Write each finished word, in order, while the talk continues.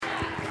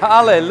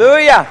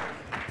Hallelujah.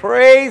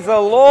 Praise the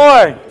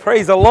Lord.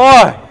 Praise the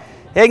Lord.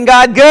 Isn't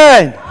God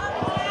good?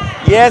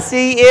 Yes,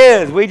 He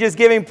is. We just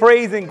give Him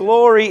praise and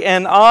glory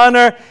and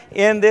honor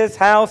in this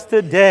house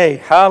today.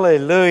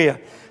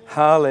 Hallelujah.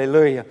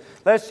 Hallelujah.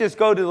 Let's just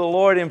go to the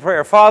Lord in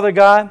prayer. Father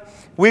God,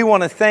 we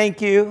want to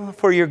thank You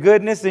for Your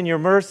goodness and Your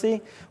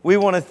mercy. We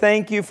want to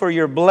thank You for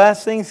Your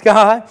blessings,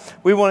 God.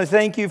 We want to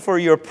thank You for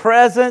Your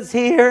presence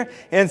here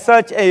in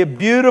such a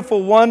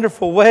beautiful,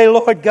 wonderful way,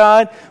 Lord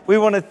God. We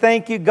want to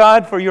thank You,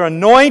 God, for Your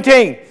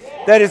anointing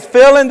that is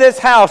filling this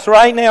house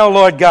right now,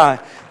 Lord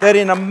God. That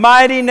in the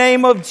mighty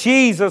name of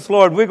Jesus,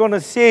 Lord, we're going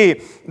to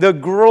see the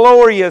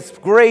glorious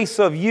grace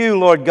of You,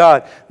 Lord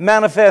God,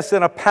 manifest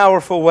in a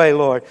powerful way,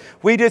 Lord.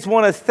 We just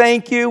want to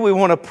thank You. We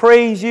want to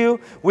praise You.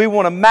 We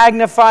want to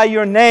magnify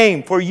Your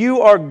name, for You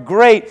are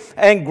great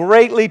and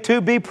greatly to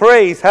be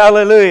praised.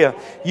 Hallelujah.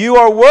 You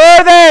are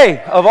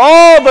worthy of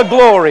all the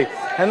glory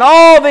and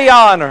all the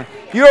honor.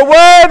 You are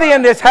worthy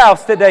in this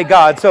house today,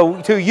 God. So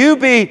to You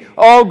be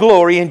all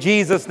glory in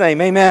Jesus'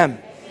 name.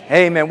 Amen.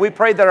 Amen. We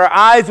pray that our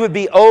eyes would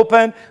be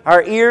open,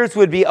 our ears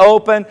would be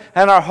open,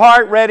 and our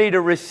heart ready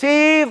to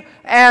receive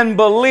and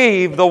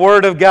believe the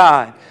Word of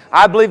God.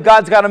 I believe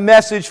God's got a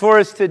message for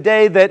us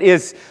today that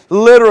is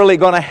literally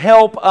going to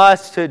help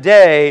us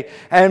today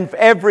and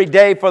every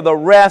day for the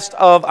rest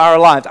of our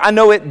lives. I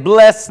know it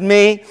blessed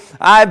me.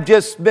 I've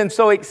just been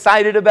so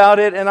excited about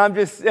it, and I'm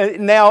just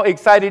now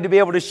excited to be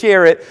able to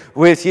share it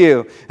with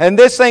you. And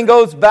this thing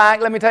goes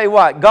back, let me tell you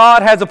what,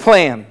 God has a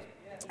plan.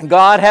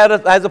 God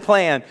has a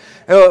plan.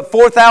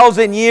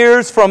 4,000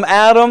 years from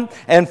Adam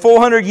and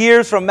 400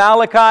 years from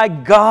Malachi,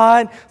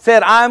 God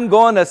said, I'm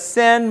going to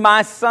send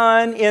my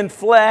Son in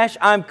flesh.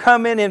 I'm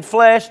coming in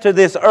flesh to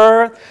this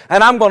earth,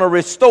 and I'm going to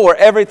restore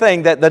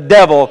everything that the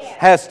devil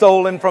has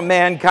stolen from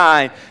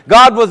mankind.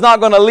 God was not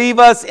going to leave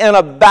us in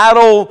a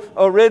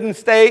battle-ridden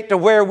state to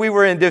where we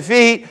were in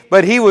defeat,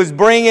 but He was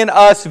bringing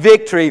us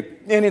victory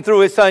in and through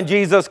His Son,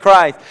 Jesus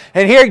Christ.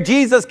 And here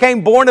Jesus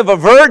came born of a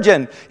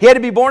virgin. He had to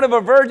be born of a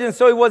virgin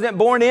so He wasn't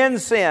born in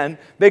sin,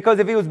 because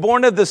if He was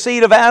born of the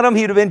seed of Adam,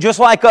 He would have been just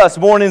like us,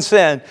 born in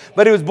sin.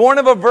 But He was born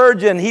of a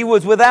virgin. He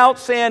was without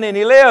sin, and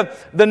He lived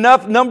the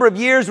number of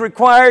years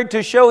required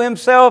to show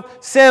Himself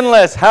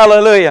sinless.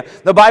 Hallelujah.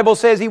 The Bible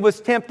says He was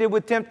tempted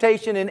with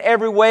temptation in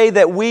every way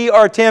that we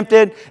are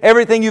tempted.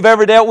 Everything you've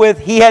ever dealt with,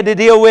 He had to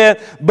deal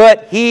with,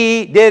 but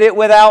He did it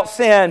without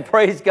sin.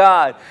 Praise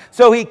God.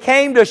 So He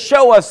came to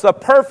show us the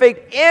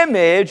perfect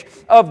image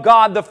of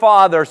God the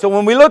Father. So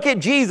when we look at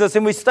Jesus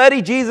and we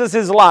study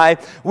Jesus'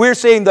 life, we're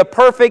seeing the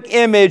perfect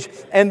image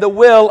and the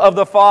will of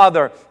the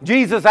Father.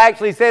 Jesus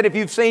actually said, if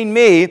you've seen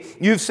Me,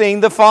 you've seen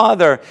the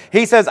Father.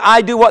 He says,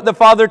 I do what the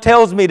Father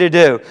tells Me to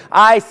do.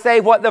 I say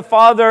what the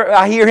Father,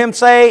 I hear Him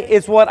say,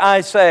 is what I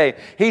say.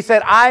 He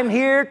said, I'm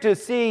here to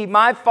see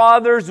My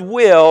Father's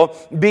will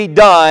be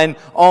done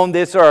on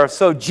this earth.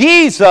 So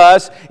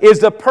Jesus is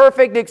the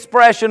perfect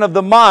expression of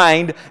the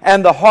mind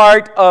and the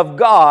heart of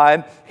God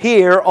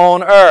here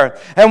on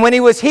earth. And when He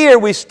was here,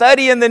 we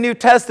study in the New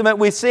Testament,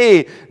 we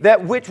see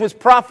that which was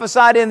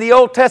prophesied in the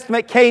Old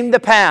Testament came to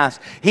pass.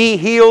 He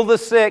healed the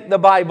sick, the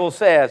Bible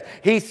says.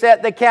 He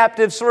set the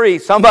captives free.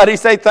 Somebody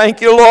say,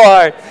 thank You,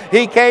 Lord.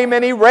 He came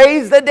and He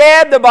raised the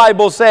dead, the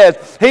Bible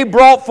says. He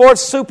brought forth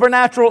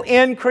supernatural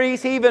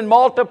increase. He even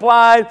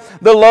multiplied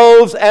the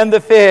loaves and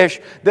the fish.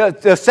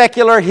 The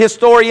secular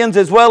historians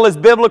as well as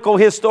biblical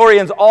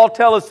historians all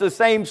tell us the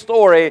same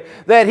story,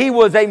 that He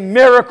was a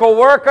miracle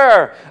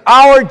worker.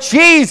 Our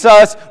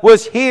Jesus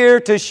was here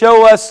to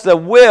show us the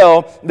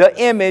will, the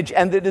image,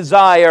 and the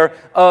desire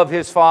of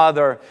His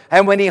Father.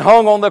 And when He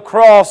hung on the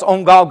cross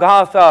on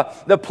Golgotha,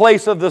 the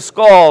place of the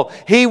skull,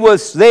 He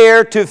was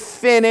there to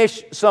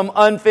finish some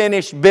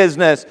unfinished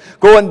business.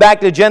 Going back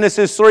to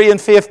Genesis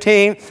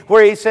 3:15,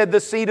 where He said the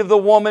seed of the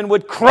woman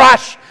would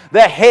crush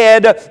the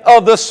head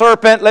of the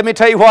serpent. Let me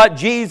tell you what,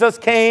 Jesus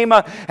came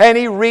and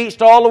He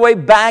reached all the way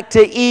back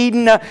to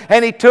Eden,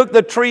 and He took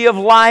the tree of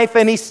life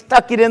and He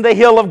stuck it in the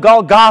hill of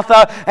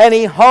Golgotha, and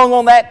He hung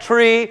on that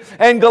tree.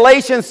 And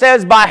Galatians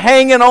says by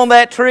hanging on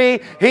that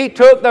tree, He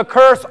took the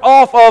curse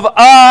off of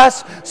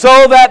us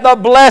so that the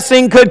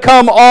blessing could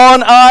come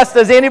on us.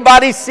 Does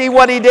anybody see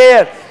what He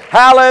did?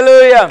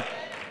 Hallelujah.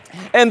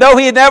 And though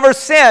He had never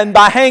sinned,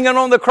 by hanging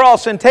on the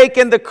cross and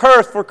taking the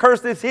curse, for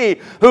cursed is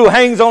he who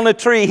hangs on a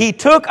tree, He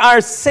took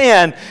our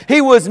sin. He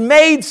was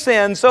made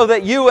sin so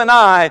that you and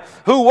I,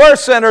 who were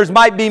sinners,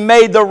 might be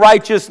made the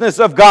righteousness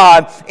of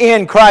God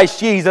in Christ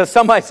Jesus.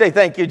 Somebody say,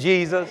 thank You,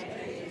 Jesus.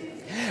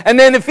 And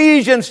then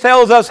Ephesians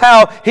tells us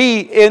how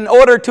He, in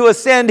order to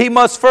ascend, He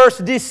must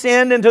first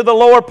descend into the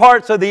lower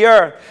parts of the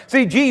earth.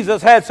 See,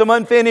 Jesus had some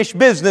unfinished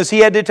business He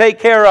had to take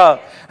care of.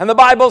 And the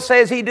Bible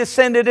says He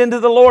descended into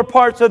the lower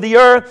parts of the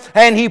earth,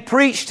 and He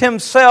preached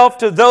Himself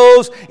to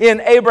those in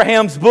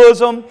Abraham's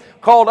bosom.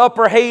 called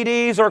Upper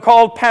Hades or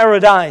called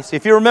Paradise.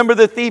 If you remember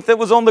the thief that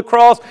was on the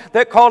cross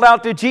that called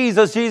out to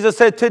Jesus, Jesus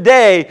said,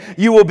 "Today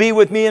you will be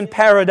with me in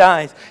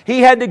paradise."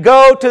 He had to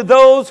go to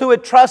those who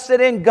had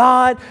trusted in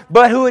God,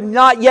 but who had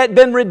not yet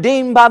been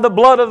redeemed by the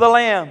blood of the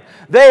Lamb.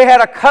 They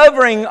had a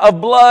covering of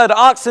blood,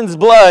 oxen's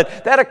blood.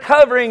 They had a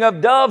covering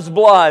of dove's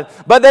blood.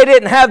 But they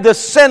didn't have the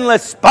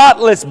sinless,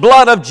 spotless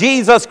blood of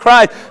Jesus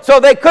Christ. So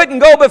they couldn't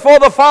go before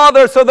the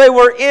Father, so they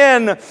were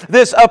in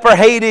this Upper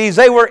Hades.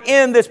 They were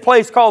in this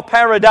place called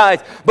Paradise.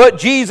 But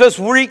Jesus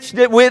reached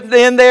it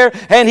in there,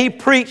 and He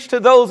preached to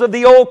those of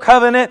the Old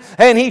Covenant,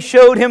 and He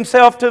showed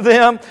Himself to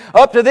them.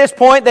 Up to this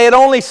point, they had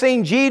only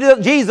seen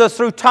Jesus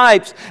through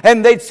types,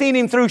 and they'd seen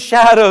Him through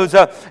shadows,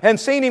 and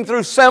seen Him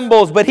through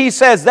symbols. But He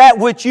says, that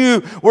which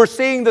you were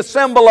seeing the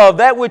symbol of,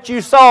 that which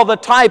you saw the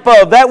type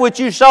of, that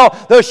which you saw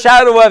the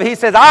shadow of, He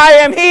says, "I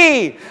am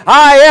He.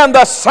 I am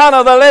the Son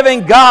of the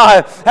living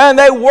God." And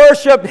they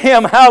worshiped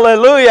Him.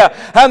 Hallelujah.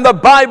 And the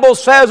Bible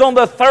says on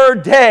the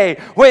third day,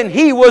 when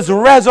He was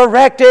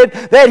resurrected,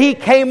 that He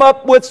came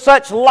up with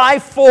such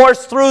life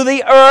force through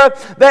the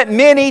earth that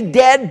many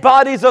dead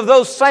bodies of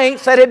those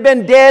saints that had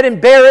been dead and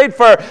buried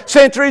for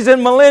centuries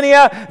and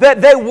millennia, that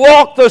they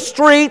walked the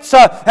streets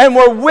and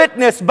were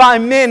witnessed by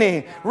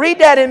many. Read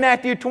that in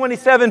Matthew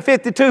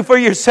 27:52 for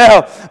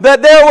yourself.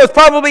 That there was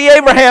probably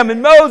Abraham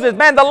and Moses.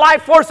 Man, the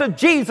life force of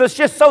Jesus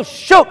just so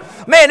shook.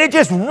 Man, it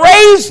just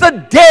raised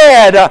the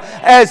dead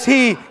as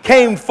He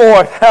came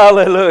forth.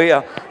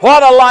 Hallelujah.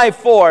 What a life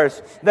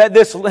force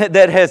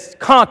that has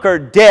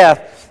conquered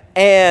death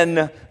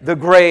and the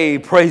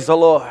grave. Praise the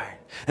Lord.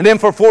 And then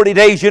for 40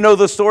 days, you know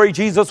the story,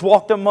 Jesus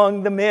walked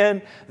among the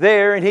men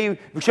there, and He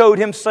showed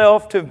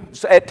Himself to,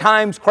 at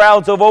times,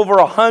 crowds of over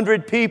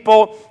 100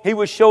 people. He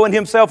was showing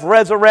Himself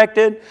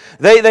resurrected.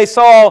 They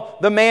saw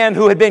the man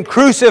who had been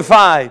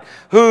crucified,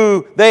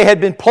 who they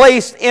had been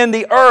placed in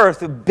the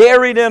earth,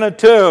 buried in a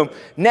tomb,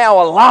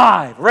 now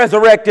alive,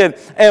 resurrected,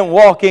 and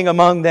walking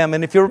among them.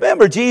 And if you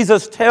remember,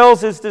 Jesus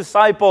tells His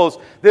disciples,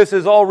 this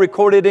is all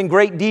recorded in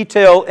great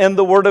detail in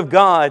the Word of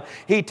God.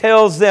 He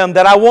tells them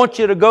that I want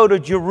you to go to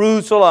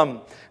Jerusalem,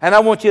 and I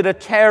want you to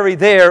tarry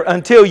there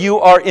until you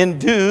are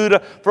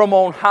endued from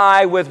on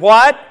high with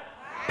what?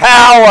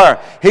 Power.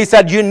 He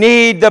said, you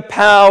need the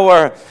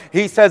power.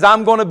 He says,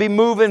 I'm going to be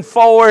moving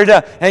forward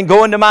and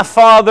going to my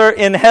Father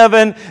in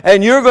heaven,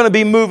 and you're going to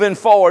be moving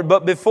forward.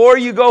 But before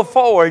you go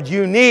forward,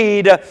 you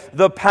need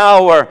the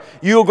power.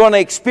 You're going to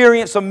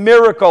experience a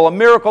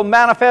miracle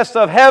manifest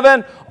of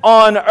heaven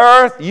on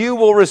earth. You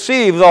will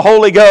receive the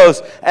Holy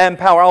Ghost and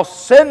power. I'll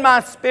send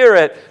my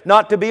Spirit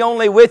not to be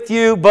only with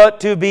you, but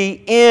to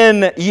be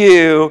in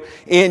you.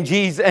 In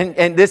Jesus,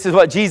 and this is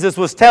what Jesus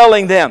was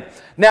telling them.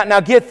 Now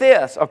get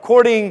this.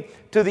 According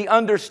to the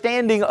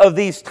understanding of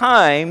these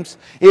times,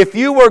 if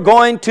you were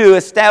going to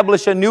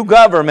establish a new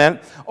government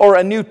or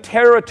a new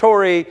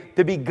territory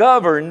to be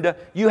governed,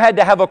 you had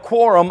to have a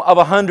quorum of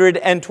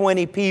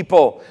 120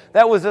 people.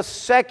 That was a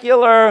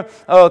secular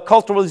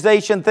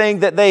culturalization thing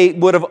that they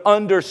would have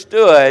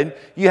understood.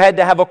 You had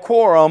to have a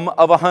quorum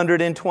of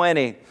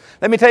 120.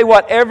 Let me tell you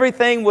what,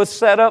 everything was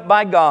set up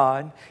by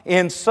God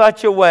in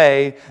such a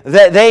way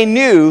that they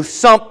knew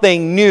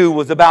something new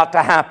was about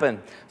to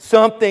happen.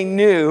 Something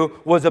new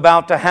was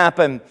about to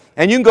happen.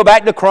 And you can go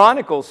back to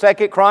Chronicles,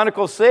 2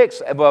 Chronicles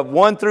 6,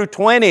 1 through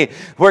 20,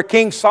 where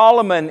King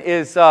Solomon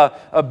is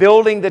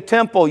building the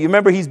temple. You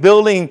remember he's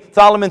building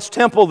Solomon's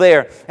temple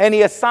there. And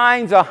he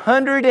assigns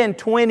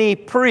 120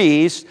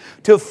 priests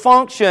to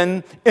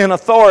function in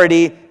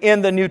authority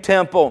in the new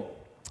temple.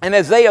 And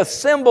as they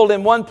assembled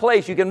in one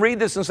place, you can read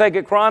this in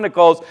 2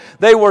 Chronicles,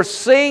 they were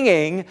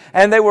singing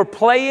and they were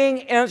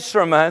playing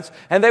instruments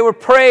and they were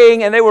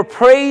praying and they were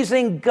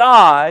praising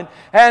God.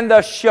 And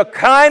the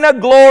Shekinah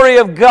glory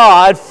of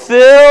God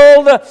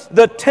filled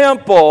the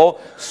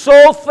temple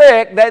so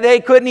thick that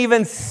they couldn't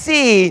even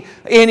see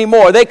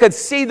anymore. They could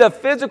see the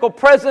physical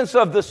presence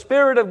of the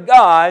Spirit of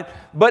God,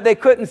 but they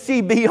couldn't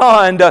see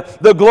beyond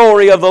the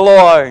glory of the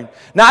Lord.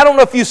 Now, I don't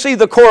know if you see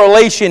the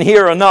correlation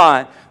here or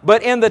not,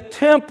 but in the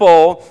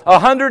temple,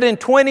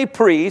 120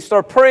 priests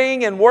are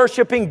praying and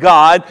worshiping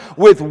God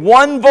with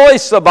one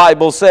voice, the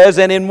Bible says,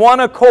 and in one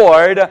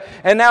accord.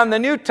 And now in the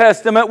New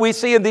Testament, we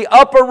see in the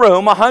upper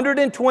room,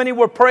 120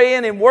 were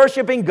praying and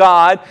worshiping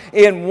God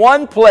in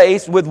one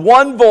place with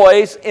one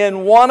voice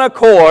in one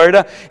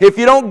accord. If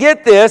you don't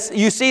get this,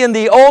 you see in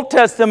the Old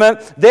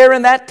Testament, there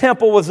in that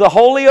temple was the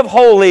Holy of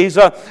Holies,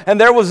 and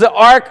there was the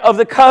Ark of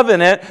the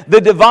Covenant, the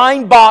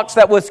divine box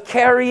that was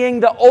carrying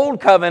the Old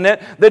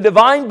Covenant, the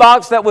divine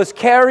box that was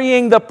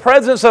carrying the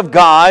presence of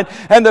God,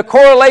 and the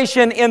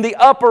correlation in the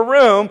upper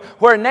room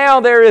where now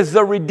there is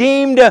the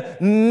redeemed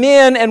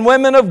men and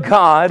women of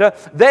God.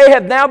 They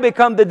have now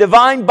become the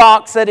divine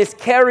box that is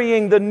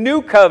carrying the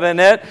new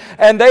covenant,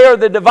 and they are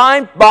the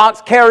divine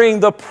box carrying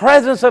the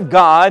presence of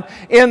God.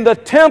 In the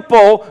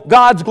temple,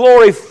 God's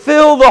glory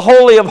filled the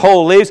Holy of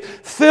Holies,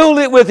 filled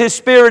it with His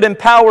Spirit and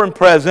power and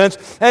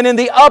presence, and in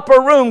the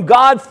upper room,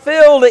 God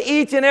filled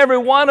each and every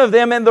one of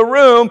them in the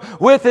room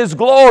with His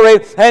glory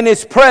and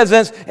His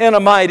presence in a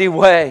mighty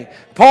way.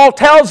 Paul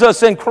tells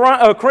us in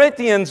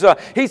Corinthians,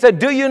 he said,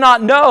 do you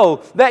not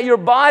know that your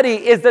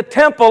body is the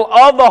temple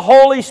of the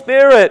Holy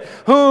Spirit,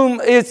 whom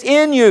is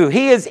in you?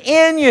 He is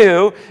in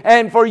you,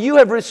 and for you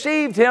have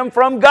received Him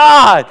from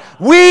God.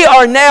 We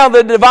are now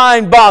the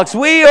divine box.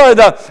 We are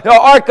the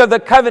Ark of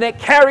the Covenant,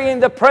 carrying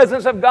the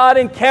presence of God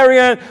and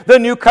carrying the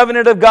new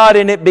covenant of God.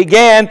 And it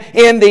began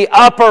in the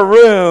upper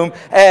room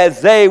as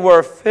they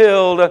were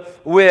filled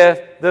with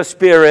the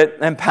Spirit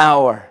and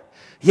power.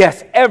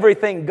 Yes,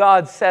 everything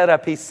God set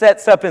up, He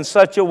sets up in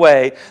such a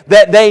way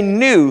that they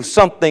knew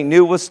something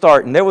new was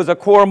starting. There was a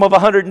quorum of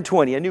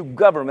 120, a new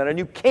government, a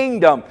new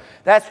kingdom.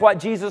 That's what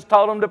Jesus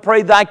taught them to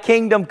pray, thy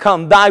kingdom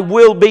come, thy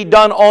will be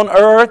done on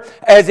earth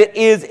as it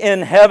is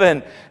in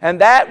heaven. And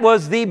that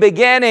was the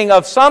beginning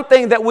of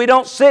something that we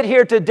don't sit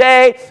here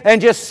today and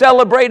just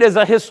celebrate as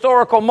a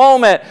historical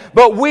moment.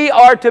 But we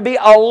are to be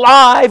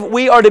alive,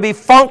 we are to be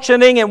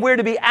functioning, and we're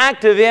to be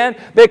active in,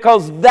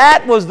 because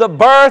that was the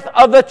birth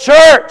of the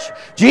church.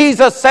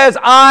 Jesus says,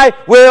 I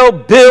will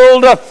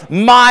build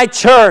my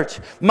church,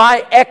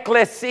 my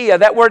ecclesia.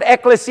 That word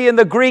ecclesia in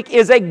the Greek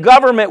is a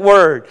government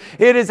word.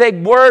 It is a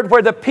word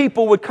where the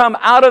people would come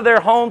out of their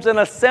homes and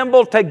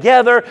assemble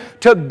together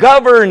to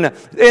govern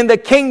in the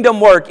kingdom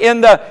work.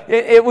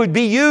 It would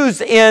be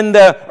used in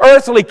the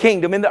earthly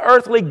kingdom, in the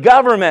earthly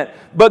government.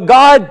 But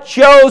God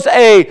chose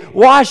a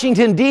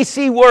Washington,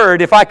 D.C. word,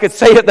 if I could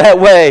say it that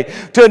way,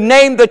 to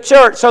name the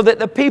church so that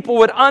the people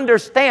would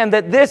understand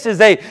that this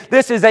is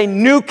a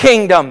new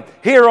kingdom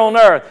here on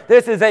earth.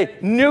 This is a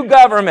new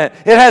government.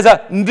 It has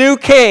a new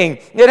king.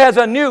 It has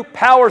a new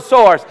power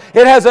source.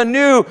 It has a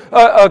new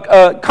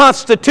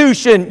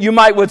constitution, you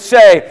might would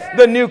say,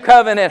 the new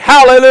covenant.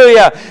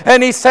 Hallelujah.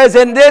 And He says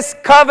in this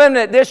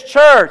covenant, this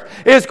church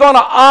is going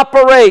to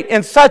operate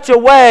in such a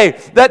way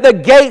that the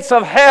gates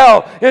of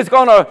hell is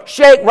going to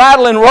shake,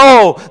 rattle, and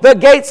roll. The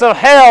gates of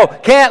hell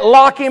can't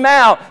lock Him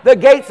out. The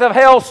gates of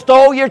hell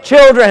stole your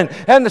children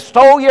and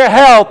stole your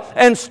health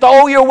and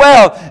stole your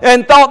wealth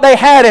and thought they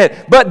had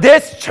it. But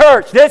this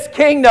church, this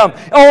kingdom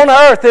on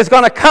earth is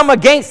going to come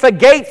against the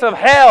gates of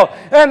hell,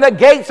 and the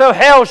gates of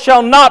hell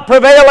shall not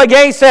prevail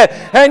against it.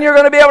 And you're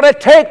going to be able to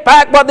take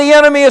back what the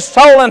enemy has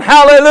stolen.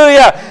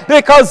 Hallelujah.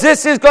 Because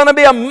this is going to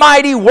be a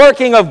mighty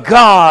working of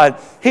God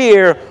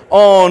here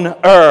on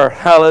earth.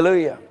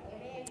 Hallelujah.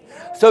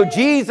 So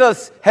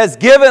Jesus has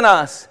given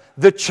us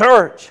the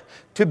church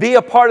to be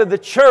a part of the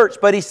church,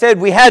 but He said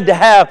we had to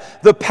have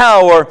the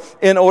power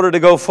in order to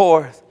go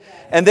forth.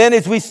 And then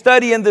as we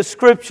study in the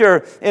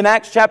Scripture in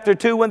Acts chapter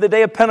 2, when the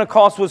day of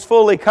Pentecost was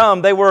fully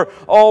come, they were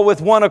all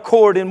with one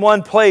accord in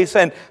one place.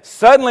 And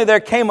suddenly there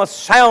came a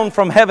sound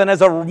from heaven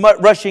as a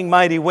rushing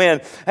mighty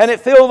wind. And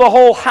it filled the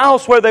whole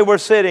house where they were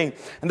sitting.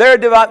 And there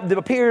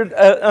appeared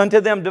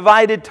unto them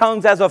divided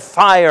tongues as of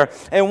fire,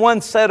 and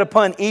one sat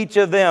upon each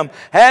of them.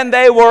 And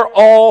they were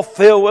all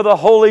filled with the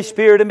Holy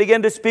Spirit and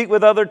began to speak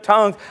with other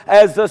tongues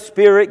as the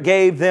Spirit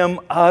gave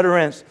them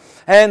utterance.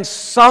 And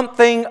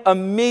something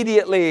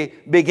immediately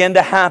began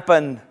to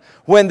happen.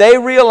 When they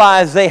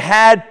realized they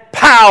had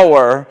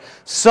power,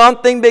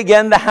 something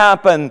began to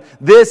happen.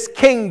 This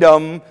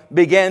kingdom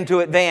began to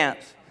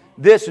advance.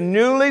 This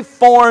newly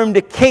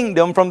formed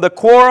kingdom from the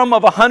quorum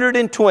of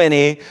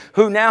 120,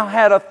 who now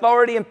had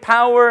authority and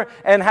power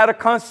and had a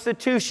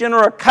constitution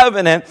or a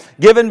covenant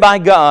given by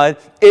God,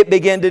 it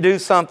began to do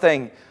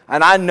something.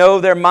 And I know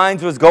their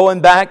minds was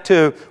going back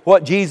to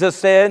what Jesus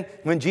said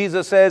when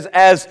Jesus says,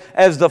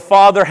 as the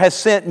Father has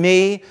sent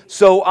me,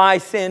 so I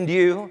send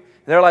you.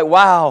 They're like,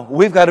 wow,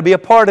 we've got to be a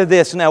part of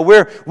this now.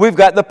 We've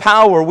got the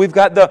power. We've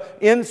got the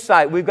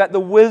insight. We've got the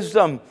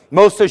wisdom.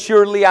 Most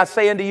assuredly, I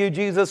say unto you,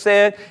 Jesus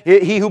said,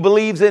 he who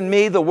believes in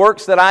me, the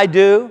works that I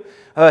do,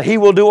 he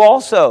will do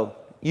also.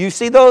 You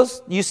see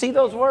those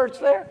words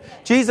there?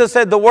 Jesus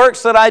said, the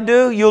works that I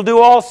do, you'll do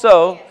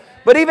also.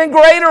 But even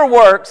greater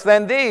works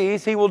than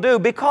these He will do,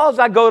 because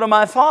I go to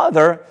my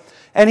Father,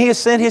 and He has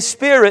sent His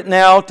Spirit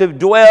now to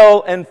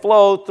dwell and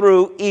flow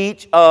through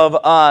each of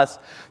us.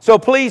 So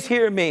please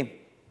hear me.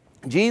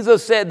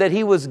 Jesus said that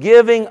He was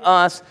giving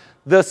us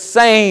the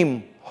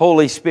same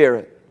Holy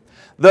Spirit.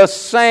 The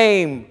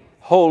same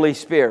Holy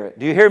Spirit.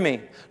 Do you hear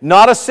me?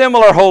 Not a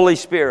similar Holy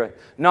Spirit.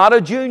 Not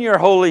a junior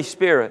Holy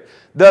Spirit.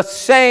 The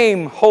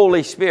same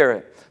Holy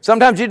Spirit.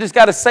 Sometimes you just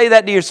got to say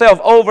that to yourself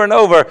over and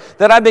over,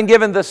 that I've been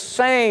given the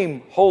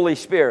same Holy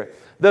Spirit.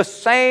 The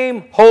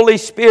same Holy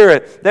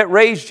Spirit that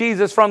raised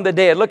Jesus from the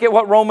dead. Look at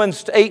what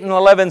Romans 8 and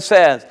 11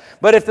 says.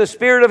 But if the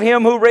Spirit of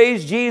Him who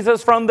raised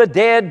Jesus from the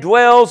dead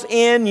dwells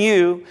in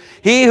you,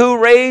 He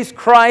who raised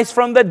Christ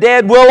from the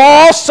dead will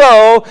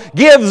also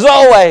give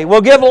Zoe,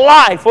 will give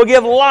life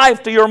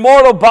to your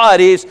mortal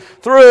bodies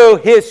through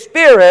His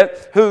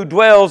Spirit who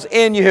dwells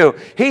in you.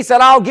 He said,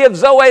 I'll give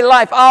Zoe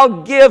life.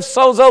 I'll give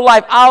Sozo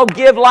life. I'll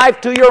give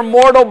life to your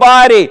mortal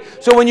body.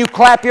 So when you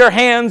clap your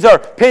hands or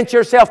pinch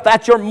yourself,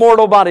 that's your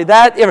mortal body.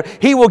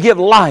 He will give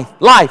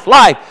life.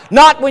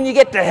 Not when you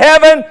get to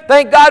heaven.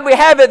 Thank God we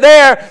have it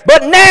there.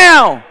 But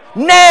now,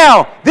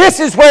 Now, this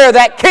is where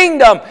that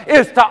kingdom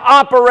is to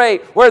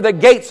operate, where the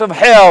gates of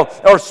hell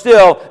are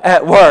still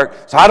at work.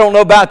 So I don't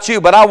know about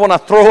you, but I want to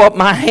throw up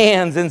my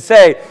hands and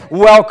say,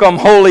 welcome,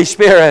 Holy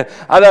Spirit.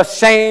 The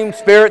same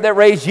Spirit that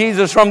raised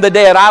Jesus from the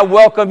dead. I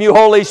welcome you,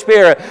 Holy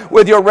Spirit,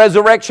 with your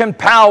resurrection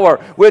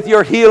power, with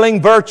your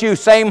healing virtue.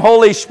 Same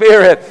Holy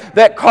Spirit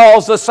that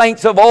calls the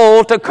saints of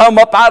old to come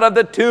up out of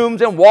the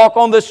tombs and walk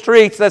on the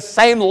streets. The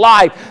same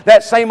life,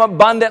 that same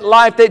abundant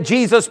life that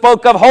Jesus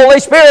spoke of. Holy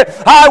Spirit,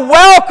 I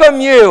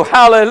welcome you.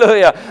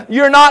 Hallelujah.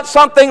 You're not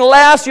something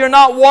less. You're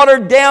not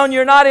watered down.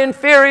 You're not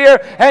inferior.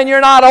 And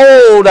you're not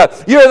old.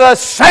 You're the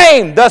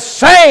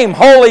same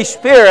Holy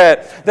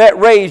Spirit that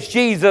raised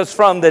Jesus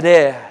from the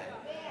dead.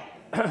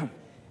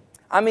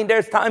 I mean,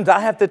 there's times I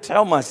have to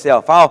tell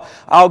myself,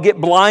 I'll get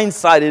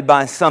blindsided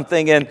by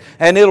something and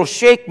it'll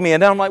shake me.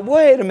 And then I'm like,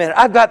 wait a minute.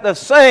 I've got the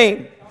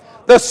same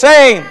Holy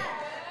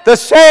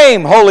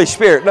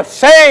Spirit. The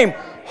same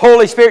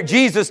Holy Spirit.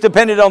 Jesus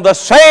depended on the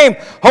same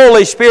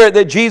Holy Spirit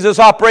that Jesus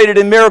operated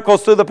in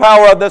miracles through the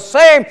power of. The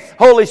same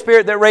Holy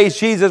Spirit that raised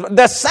Jesus.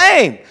 The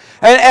same.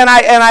 And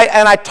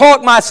I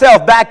talk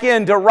myself back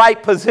into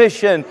right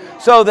position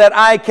so that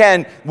I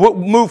can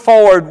move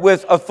forward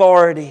with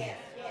authority.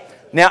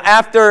 Now,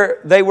 after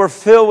they were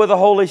filled with the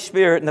Holy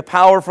Spirit and the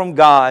power from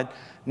God,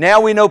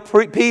 now we know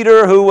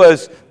Peter,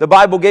 the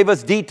Bible gave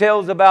us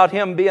details about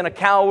him being a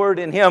coward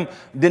and him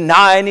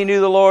denying he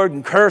knew the Lord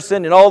and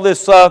cursing and all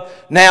this stuff.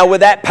 Now with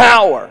that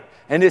power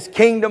and his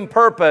kingdom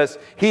purpose,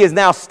 he is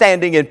now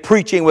standing and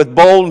preaching with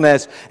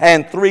boldness,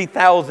 and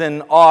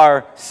 3,000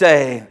 are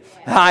saved.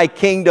 Thy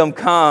kingdom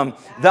come,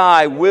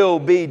 thy will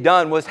be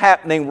done was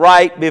happening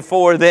right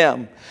before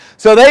them.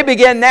 So they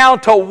began now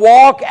to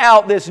walk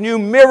out this new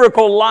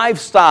miracle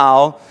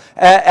lifestyle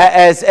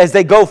as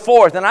they go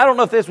forth. And I don't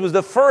know if this was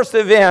the first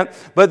event,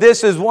 but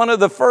this is one of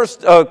the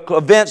first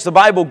events the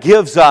Bible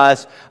gives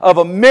us of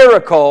a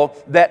miracle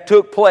that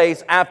took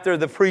place after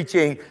the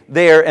preaching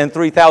there and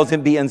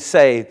 3,000 being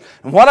saved.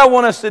 And what I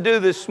want us to do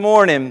this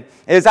morning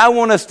is I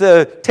want us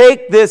to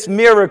take this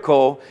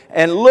miracle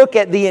and look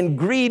at the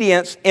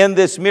ingredients in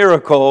this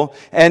miracle.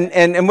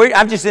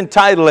 I've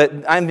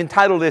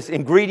entitled this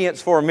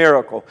Ingredients for a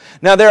Miracle.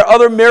 Now, there are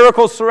other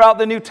miracles throughout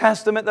the New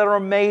Testament that are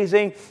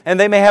amazing, and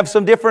they may have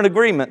some different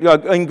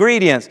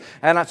ingredients.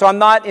 And so I'm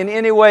not in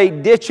any way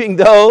ditching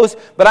those,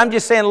 but I'm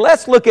just saying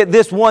let's look at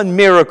this one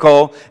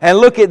miracle and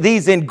look at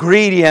these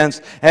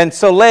ingredients, and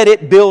so let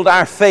it build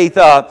our faith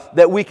up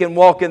that we can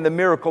walk in the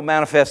miracle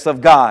manifest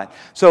of God.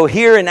 So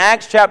here in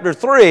Acts chapter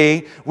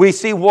 3, we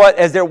see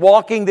as they're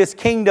walking this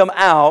kingdom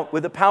out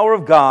with the power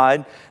of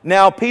God.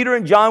 Now Peter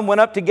and John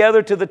went up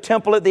together to the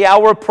temple at the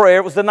hour of prayer.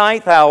 It was the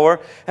 9th hour.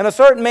 And a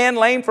certain man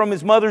lame from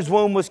his mother's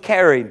womb was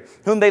carried,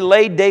 whom they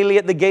laid daily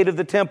at the gate of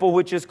the temple,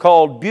 which is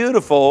called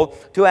Beautiful,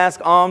 to ask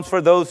alms for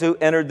those who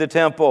entered the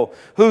temple.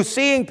 Who,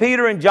 seeing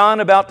Peter and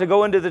John about to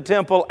go into the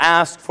temple,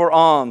 asked for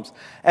alms.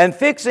 And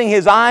fixing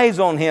his eyes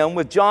on him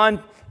with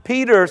John,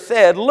 Peter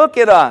said, "Look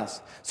at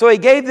us." So he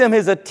gave them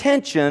his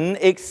attention,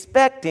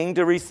 expecting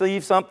to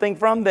receive something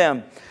from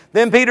them.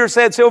 Then Peter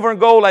said, "Silver and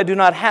gold I do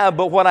not have,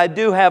 but what I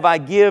do have I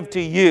give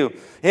to you.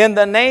 In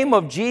the name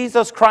of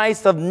Jesus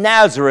Christ of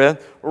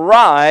Nazareth,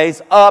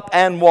 rise up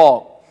and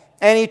walk."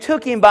 And he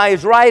took him by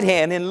his right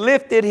hand and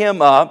lifted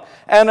him up,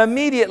 and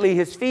immediately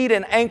his feet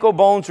and ankle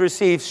bones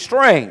received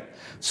strength.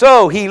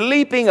 So he,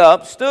 leaping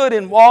up, stood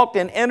and walked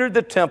and entered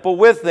the temple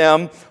with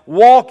them,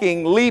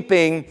 walking,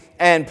 leaping,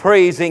 and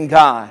praising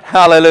God.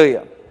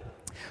 Hallelujah.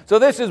 So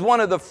this is one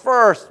of the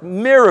first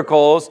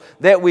miracles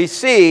that we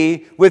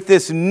see with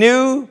this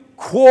new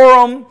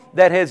quorum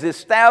that has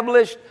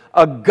established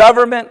a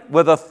government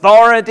with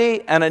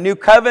authority and a new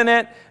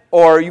covenant,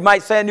 or you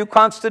might say a new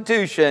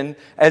constitution,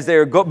 as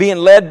they're being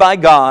led by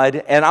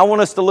God. And I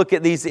want us to look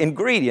at these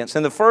ingredients.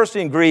 And the first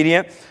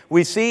ingredient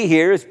we see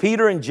here is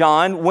Peter and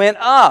John went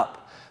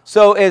up.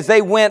 So as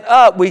they went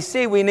up, we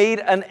see we need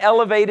an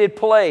elevated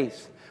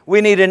place. We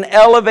need an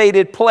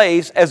elevated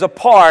place as a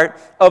part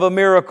of a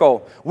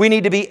miracle. We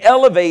need to be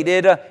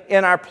elevated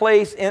in our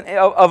place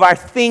of our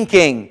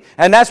thinking.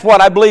 And that's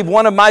what I believe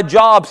one of my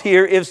jobs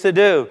here is to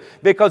do.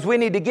 Because we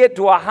need to get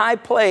to a high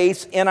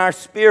place in our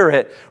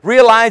spirit,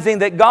 realizing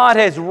that God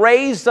has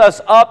raised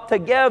us up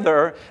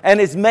together and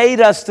has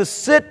made us to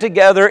sit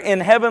together in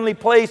heavenly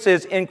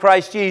places in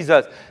Christ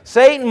Jesus.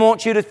 Satan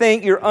wants you to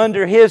think you're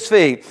under his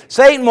feet.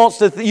 Satan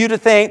wants you to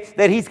think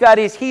that he's got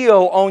his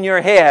heel on your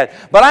head.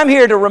 But I'm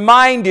here to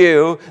remind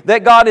you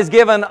that God has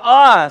given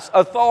us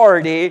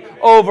authority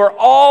over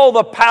all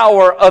the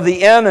power of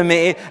the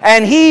enemy,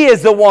 and he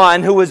is the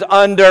one who is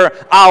under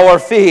our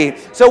feet.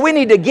 So we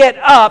need to get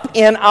up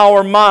in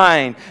our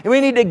mind. We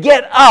need to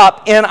get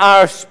up in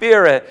our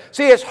spirit.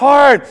 See, it's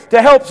hard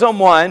to help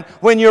someone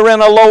when you're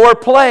in a lower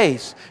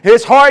place.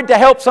 It's hard to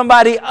help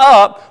somebody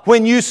up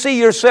when you see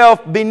yourself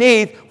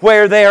beneath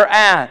where they're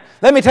at.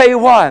 Let me tell you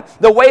what,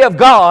 the way of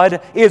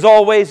God is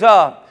always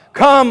up.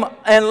 Come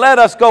and let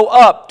us go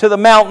up to the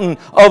mountain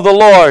of the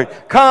Lord.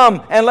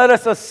 Come and let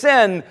us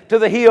ascend to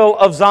the hill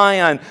of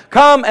Zion.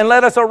 Come and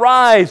let us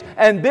arise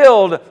and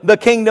build the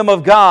kingdom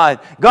of God.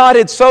 God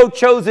had so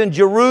chosen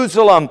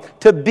Jerusalem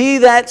to be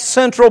that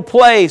central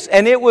place,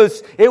 and it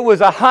was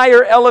a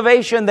higher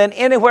elevation than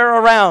anywhere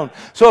around.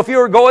 So if you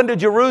were going to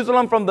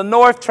Jerusalem from the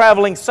north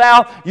traveling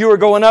south, you were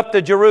going up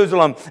to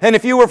Jerusalem. And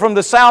if you were from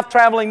the south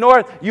traveling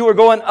north, you were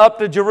going up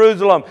to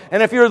Jerusalem.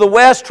 And if you were the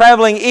west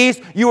traveling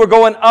east, you were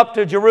going up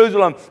to Jerusalem.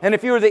 And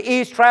if you were the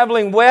east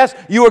traveling west,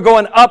 you were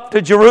going up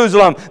to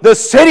Jerusalem. The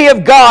city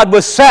of God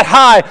was set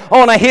high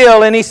on a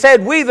hill, and He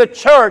said we, the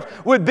church,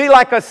 would be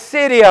like a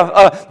city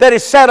that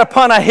is set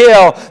upon a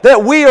hill,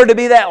 that we are to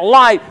be that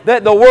light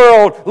that the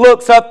world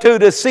looks up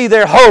to see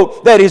their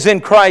hope that is in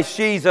Christ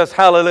Jesus.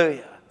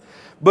 Hallelujah.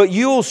 But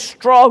you'll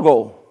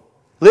struggle,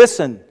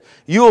 listen,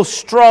 you'll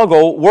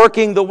struggle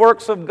working the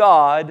works of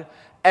God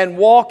and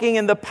walking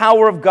in the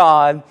power of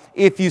God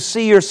if you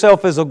see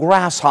yourself as a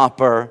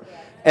grasshopper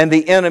and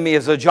the enemy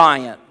is a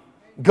giant.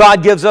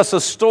 God gives us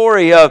a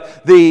story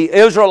of the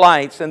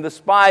Israelites and the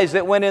spies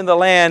that went in the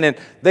land, and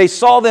they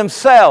saw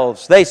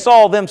themselves as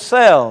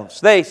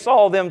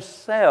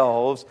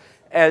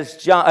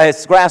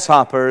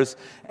grasshoppers,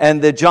 and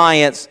the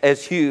giants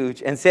as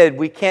huge, and said,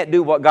 we can't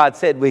do what God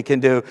said we can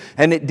do.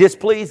 And it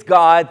displeased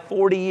God.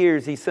 40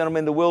 years He sent them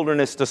in the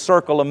wilderness to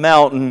circle a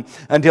mountain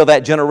until that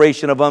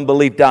generation of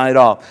unbelief died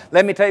off.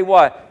 Let me tell you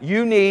what,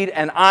 you need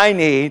and I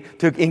need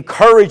to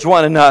encourage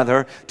one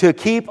another to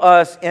keep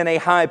us in a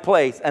high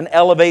place, an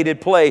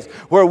elevated place,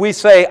 where we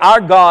say our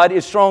God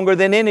is stronger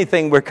than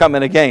anything we're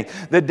coming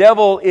against. The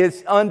devil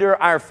is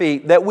under our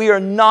feet, that we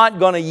are not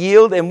going to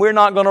yield and we're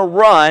not going to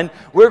run.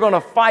 We're going to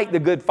fight the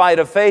good fight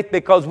of faith,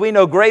 because we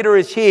know greater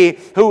is He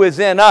who is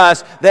in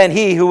us than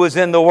he who is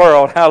in the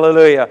world.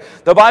 Hallelujah.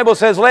 The Bible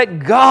says, let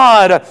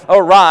God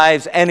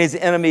arise and His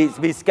enemies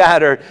be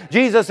scattered.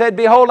 Jesus said,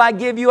 behold, I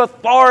give you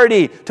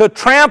authority to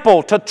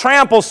trample.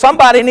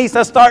 Somebody needs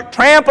to start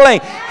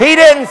trampling. He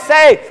didn't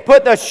say,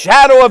 put the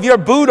shadow of your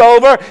boot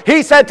over.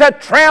 He said to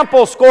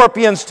trample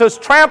scorpions, to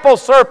trample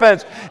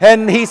serpents.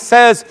 And He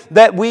says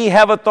that we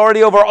have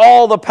authority over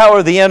all the power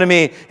of the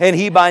enemy, and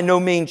he by no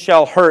means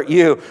shall hurt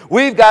you.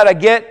 We've got to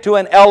get to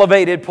an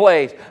elevated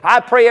place. I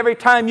pray every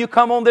time you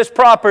come on this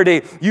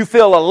property, you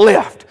feel a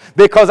lift.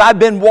 Because I've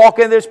been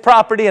walking this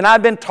property, and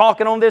I've been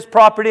talking on this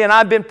property, and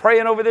I've been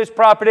praying over this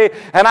property,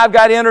 and I've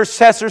got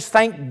intercessors.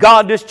 Thank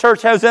God this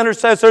church has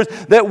intercessors,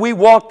 that we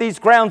walk these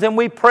grounds and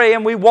we pray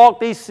and we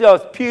walk these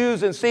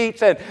pews and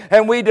seats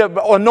and we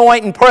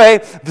anoint and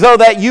pray, so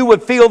that you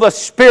would feel the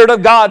Spirit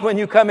of God when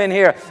you come in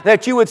here,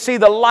 that you would see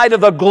the light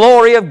of the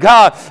glory of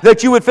God,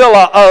 that you would feel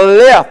a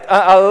lift,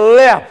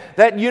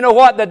 that you know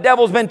what, the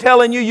devil's been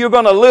telling you you're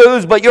going to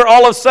lose, but you're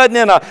all of a sudden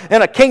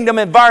in a kingdom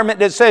environment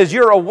that says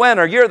you're a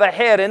winner, you're the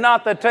head and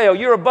not the tail,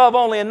 you're above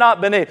only and not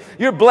beneath,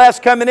 you're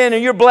blessed coming in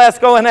and you're blessed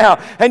going out,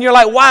 and you're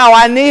like, wow,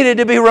 I needed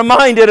to be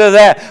reminded of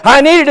that,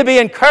 I needed to be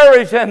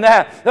encouraged in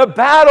that. The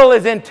battle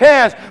is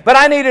intense, but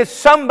I needed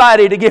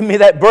somebody to give me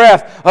that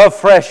breath of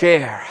fresh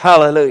air.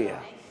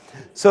 Hallelujah.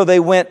 So they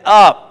went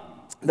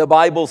up, the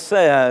Bible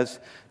says,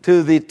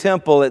 to the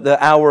temple at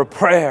the hour of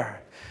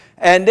prayer.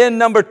 And then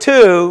number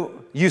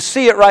two, you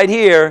see it right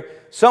here,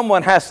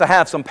 someone has to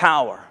have some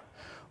power.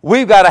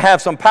 We've got to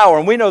have some power.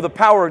 And we know the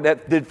power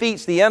that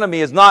defeats the enemy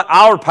is not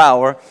our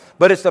power,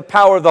 but it's the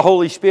power of the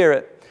Holy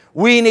Spirit.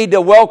 We need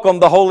to welcome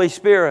the Holy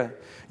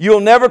Spirit. You'll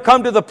never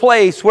come to the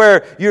place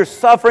where you're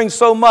suffering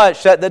so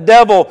much that the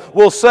devil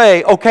will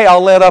say, okay,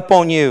 I'll let up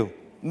on you.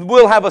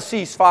 We'll have a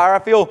ceasefire. I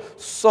feel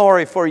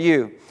sorry for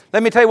you.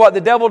 Let me tell you what,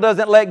 the devil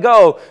doesn't let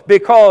go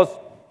because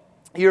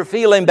you're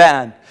feeling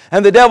bad.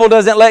 And the devil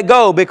doesn't let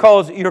go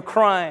because you're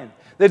crying.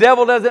 The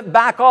devil doesn't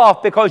back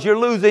off because you're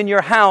losing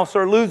your house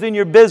or losing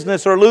your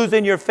business or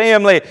losing your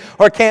family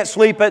or can't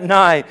sleep at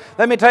night.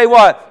 Let me tell you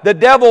what, the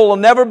devil will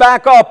never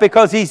back off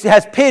because he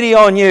has pity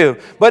on you.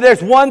 But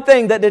there's one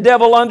thing that the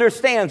devil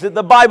understands that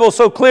the Bible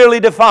so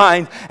clearly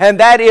defines, and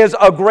that is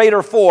a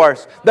greater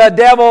force. The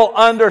devil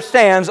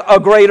understands a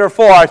greater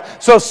force.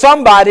 So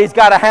somebody's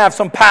got to have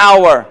some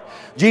power.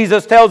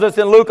 Jesus tells us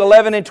in Luke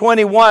 11 and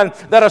 21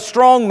 that a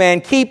strong man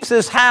keeps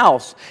his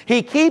house.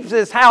 He keeps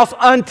his house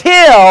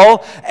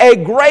until a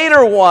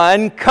greater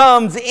one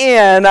comes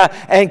in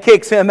and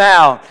kicks him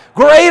out.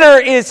 Greater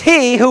is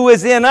He who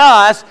is in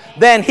us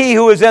than he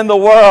who is in the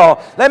world.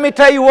 Let me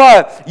tell you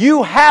what,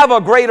 you have a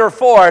greater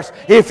force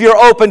if you're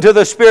open to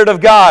the Spirit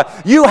of God.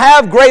 You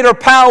have greater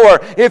power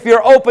if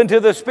you're open to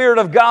the Spirit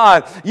of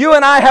God. You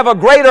and I have a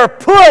greater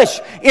push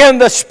in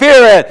the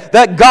Spirit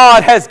that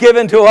God has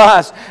given to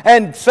us.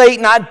 And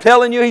Satan, I'm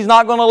telling you, he's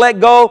not going to let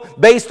go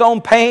based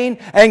on pain,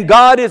 and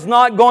God is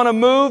not going to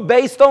move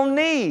based on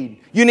need.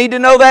 You need to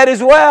know that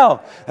as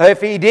well.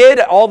 If He did,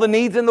 all the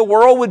needs in the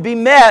world would be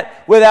met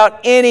without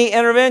any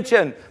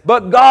intervention.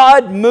 But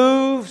God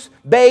moves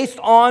based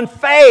on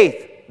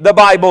faith, the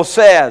Bible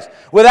says.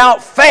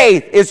 Without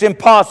faith, it's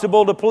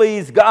impossible to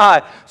please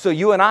God. So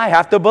you and I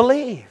have to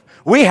believe.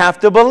 We have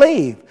to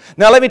believe.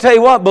 Now let me tell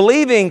you what,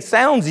 believing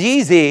sounds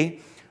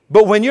easy,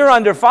 But when you're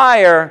under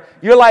fire,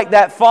 you're like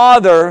that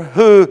father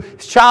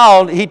whose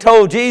child, he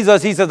told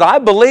Jesus, he says, I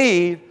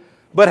believe,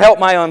 but help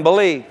my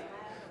unbelief.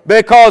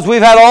 Because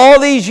we've had all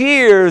these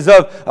years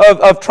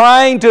of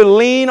trying to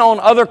lean on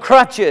other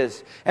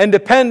crutches and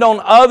depend on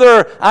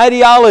other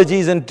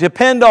ideologies and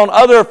depend on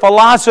other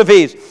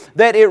philosophies,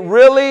 that it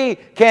really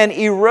can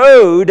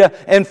erode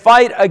and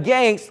fight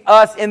against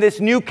us in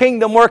this new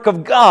kingdom work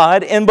of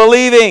God in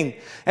believing.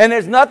 And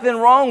there's nothing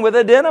wrong with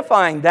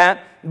identifying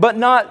that, but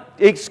not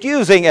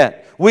excusing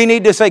it. We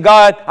need to say,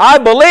 God, I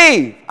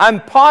believe. I'm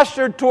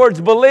postured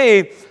towards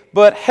belief,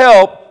 but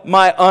help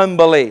my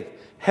unbelief.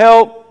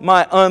 Help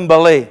my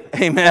unbelief.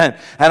 Amen.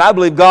 And I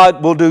believe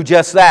God will do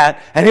just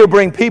that. And He'll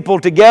bring people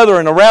together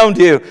and around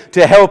you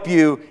to help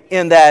you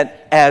in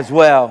that as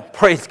well.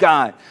 Praise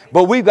God.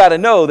 But we've got to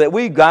know that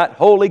we've got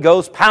Holy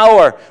Ghost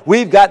power.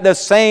 We've got the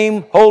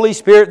same Holy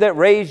Spirit that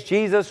raised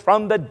Jesus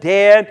from the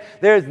dead.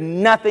 There's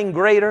nothing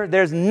greater.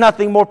 There's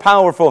nothing more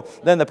powerful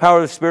than the power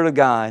of the Spirit of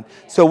God.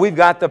 So we've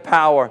got the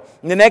power.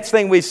 And the next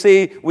thing we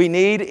see we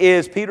need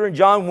is Peter and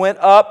John went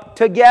up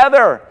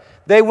together.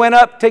 They went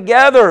up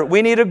together.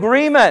 We need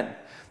agreement.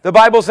 The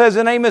Bible says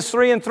in Amos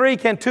 3:3,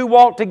 can two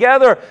walk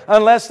together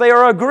unless they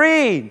are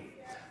agreed?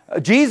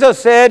 Jesus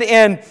said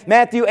in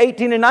Matthew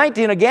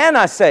 18:19,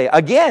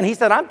 again, He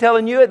said, I'm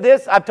telling you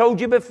this, I've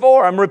told you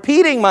before, I'm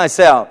repeating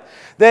myself,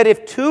 that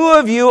if two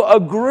of you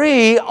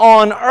agree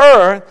on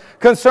earth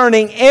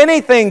concerning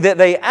anything that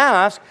they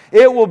ask,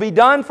 it will be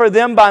done for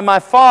them by my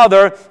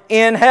Father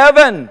in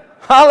heaven.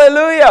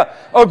 Hallelujah.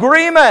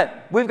 Agreement.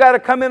 We've got to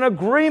come in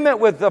agreement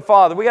with the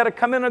Father. We've got to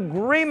come in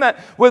agreement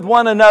with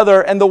one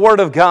another and the Word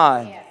of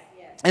God. Yes.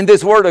 And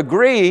this word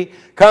agree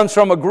comes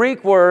from a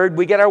Greek word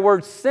we get our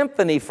word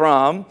symphony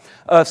from.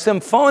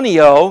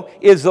 Symphonio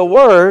is the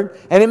word,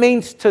 and it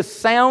means to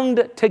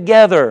sound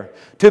together,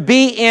 to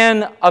be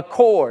in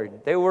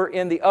accord. They were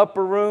in the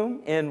upper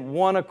room in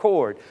one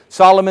accord.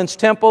 Solomon's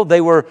temple,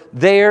 they were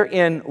there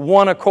in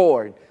one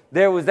accord.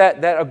 There was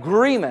that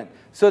agreement.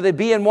 So they'd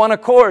be in one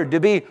accord,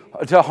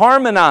 to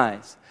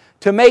harmonize,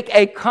 to make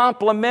a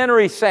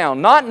complementary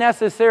sound, not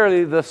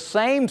necessarily the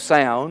same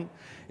sound.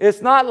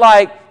 It's not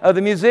like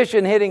the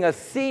musician hitting a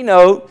C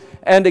note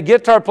and the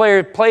guitar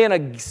player playing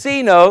a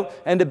C note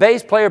and the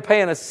bass player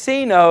playing a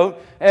C note.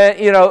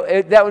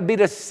 That would be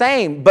the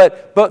same,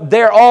 but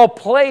they're all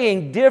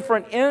playing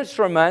different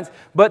instruments,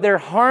 but they're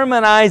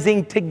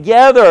harmonizing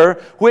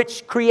together,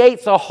 which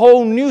creates a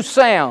whole new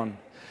sound.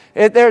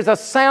 There's a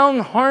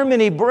sound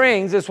harmony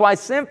brings. That's why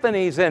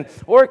symphonies and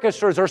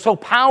orchestras are so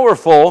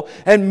powerful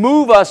and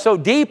move us so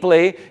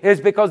deeply,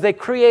 is because they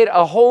create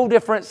a whole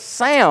different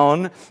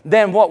sound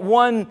than what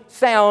one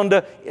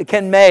sound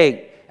can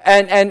make.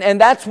 And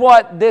that's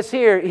what this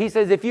here, he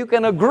says, if you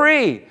can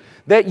agree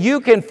that you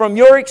can, from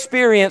your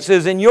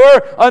experiences and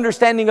your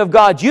understanding of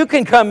God, you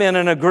can come in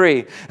and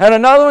agree. And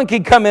another one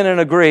can come in and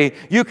agree.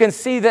 You can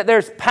see that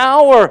there's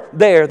power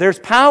there. There's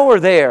power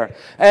there.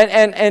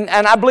 And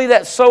I believe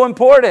that's so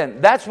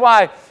important. That's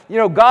why,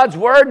 God's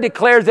Word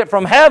declares it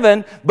from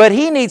heaven, but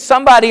He needs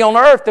somebody on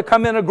earth to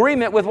come in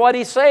agreement with what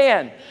He's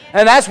saying.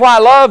 And that's why I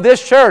love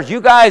this church.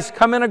 You guys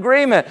come in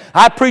agreement.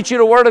 I preach you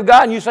the Word of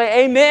God and you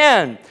say,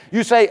 amen.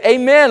 You say,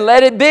 amen,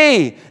 let it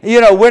be.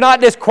 We're not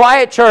this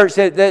quiet church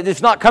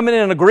that's not coming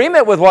in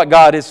agreement with what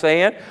God is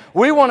saying.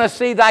 We want to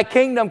see Thy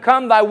kingdom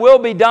come, Thy will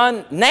be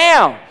done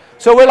now.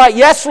 So we're like,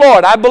 yes,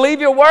 Lord, I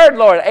believe Your Word,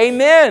 Lord.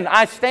 Amen.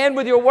 I stand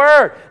with Your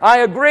Word.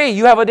 I agree.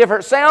 You have a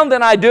different sound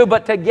than I do,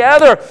 but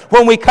together,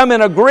 when we come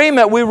in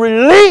agreement, we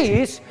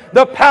release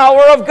the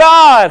power of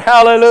God.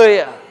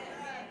 Hallelujah.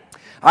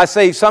 I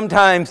say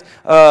sometimes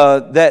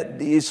that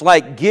it's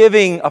like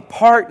giving a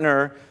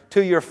partner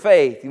to your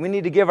faith. We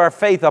need to give our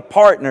faith a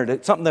partner,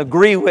 something to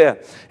agree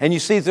with. And you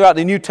see throughout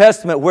the New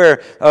Testament where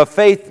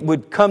faith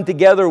would come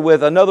together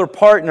with another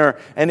partner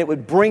and it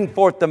would bring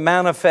forth the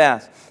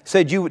manifest.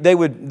 Said they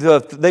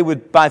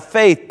would by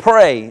faith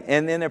pray,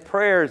 and in their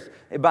prayers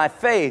by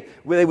faith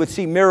they would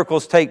see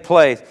miracles take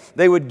place.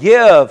 They would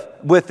give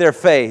with their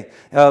faith.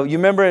 You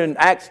remember in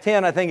Acts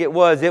 10, I think it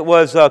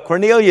was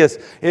Cornelius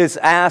is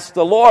asked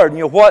the Lord,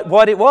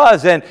 what it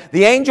was, and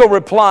the angel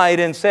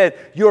replied and said,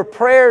 your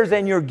prayers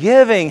and your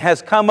giving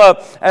has come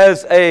up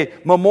as a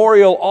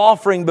memorial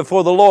offering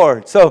before the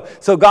Lord.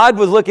 So God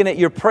was looking at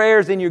your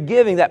prayers and your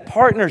giving, that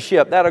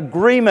partnership, that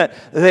agreement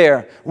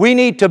there. We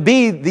need to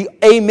be the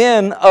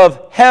amen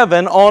of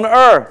heaven on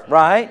earth,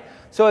 right?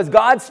 So as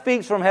God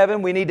speaks from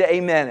heaven, we need to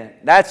amen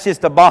it. That's just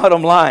the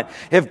bottom line.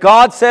 If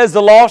God says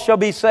the lost shall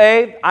be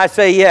saved, I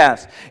say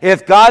yes.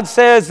 If God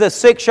says the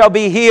sick shall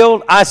be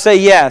healed, I say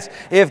yes.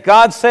 If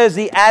God says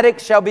the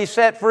addict shall be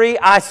set free,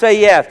 I say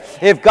yes.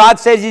 If God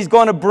says He's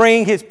going to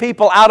bring His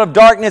people out of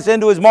darkness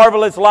into His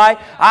marvelous light,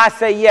 I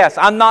say yes.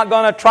 I'm not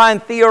going to try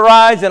and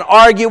theorize and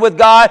argue with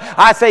God.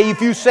 I say,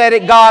 if you said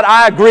it, God,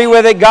 I agree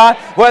with it, God.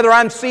 Whether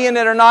I'm seeing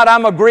it or not,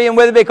 I'm agreeing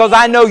with it, because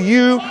I know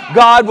You,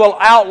 God, will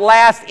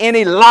outlast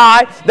any lie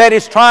that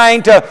is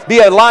trying to be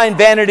a lying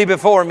vanity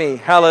before me.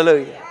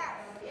 Hallelujah.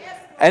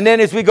 And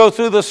then as we go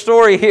through the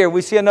story here,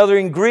 we see another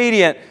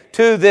ingredient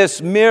to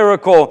this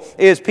miracle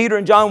is Peter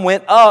and John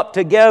went up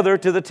together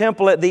to the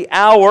temple at the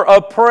hour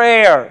of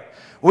prayer.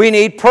 We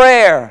need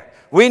prayer.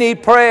 We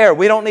need prayer.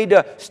 We don't need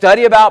to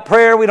study about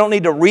prayer. We don't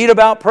need to read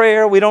about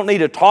prayer. We don't need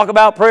to talk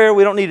about prayer.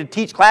 We don't need to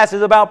teach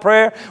classes about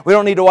prayer. We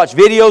don't need to watch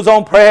videos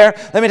on prayer.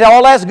 Let me tell you,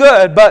 all that's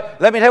good, but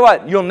let me tell you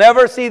what, you'll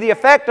never see the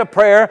effect of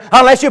prayer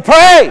unless you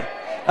pray.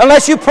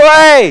 Unless you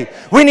pray.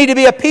 We need to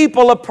be a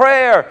people of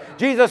prayer.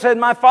 Jesus said,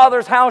 my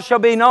Father's house shall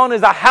be known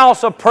as a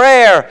house of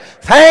prayer.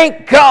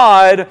 Thank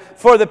God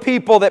for the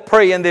people that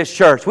pray in this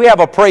church. We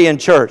have a praying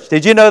church.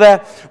 Did you know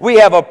that? We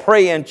have a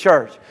praying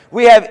church.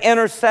 We have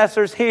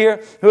intercessors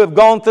here who have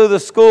gone through the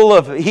school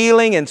of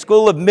healing and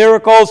school of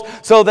miracles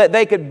so that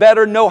they could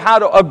better know how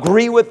to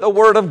agree with the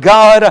Word of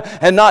God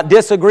and not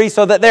disagree,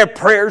 so that their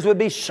prayers would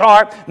be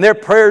sharp and their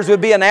prayers would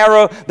be an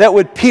arrow that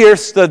would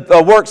pierce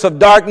the works of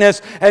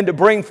darkness and to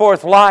bring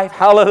forth life.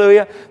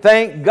 Hallelujah.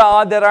 Thank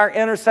God that our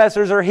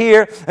intercessors are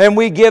here, and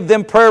we give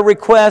them prayer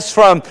requests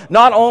from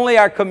not only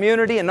our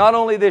community and not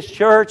only this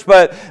church,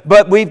 but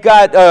we've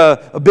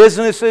got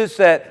businesses,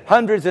 that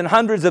hundreds and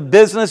hundreds of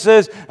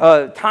businesses,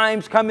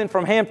 times coming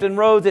from Hampton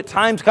Roads, at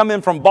times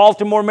coming from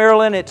Baltimore,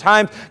 Maryland, at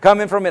times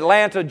coming from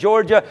Atlanta,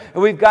 Georgia.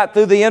 We've got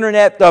through the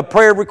internet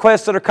prayer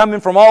requests that are coming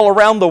from all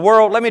around the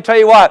world. Let me tell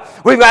you what,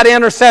 we've got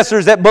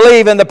intercessors that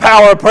believe in the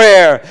power of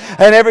prayer.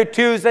 And every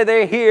Tuesday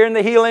they're here in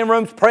the healing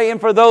rooms praying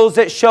for those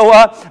that show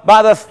up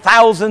by the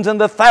thousands and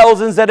the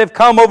thousands that have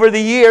come over the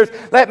years.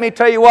 Let me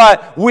tell you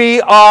what, we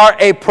are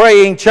a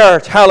praying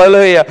church.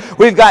 Hallelujah.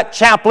 We've got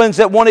chaplains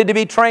that wanted to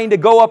be trained to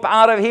go up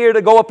out of here,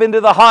 to go up into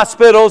the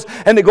hospitals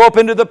and to go up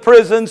into the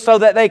prisons, so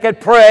that they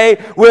could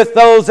pray with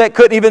those that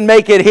couldn't even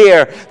make it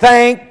here.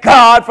 Thank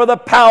God for the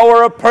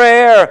power of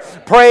prayer.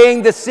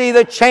 Praying to see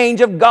the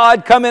change of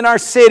God come in our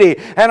city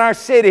and our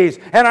cities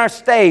and our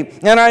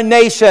state and our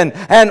nation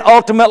and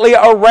ultimately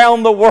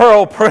around the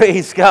world.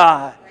 Praise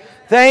God.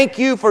 Thank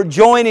you for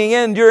joining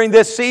in during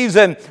this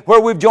season where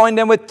we've joined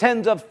in with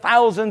tens of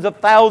thousands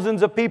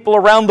of people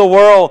around the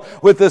world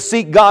with the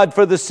Seek God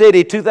for the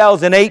City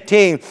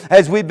 2018,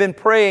 as we've been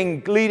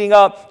praying leading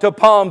up to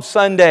Palm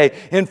Sunday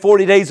in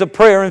 40 days of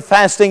prayer and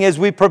fasting as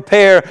we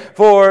prepare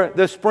for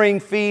the spring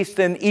feast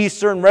and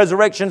Easter and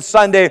Resurrection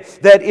Sunday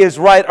that is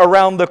right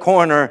around the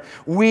corner.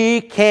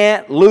 We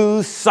can't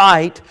lose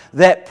sight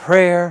that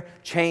prayer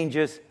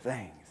changes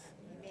things.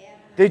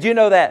 Did you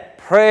know that?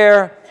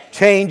 Prayer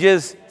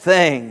changes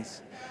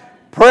things.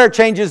 Prayer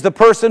changes the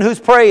person who's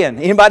praying.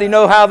 Anybody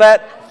know how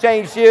that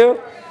changed you?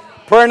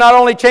 Prayer not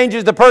only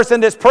changes the person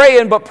that's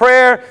praying, but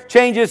prayer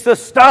changes the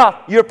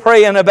stuff you're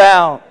praying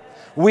about.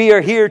 We are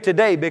here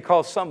today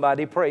because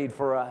somebody prayed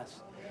for us.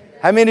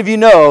 How many of you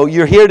know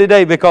you're here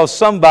today because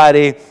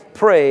somebody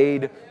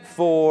prayed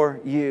for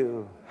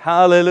you?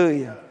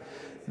 Hallelujah.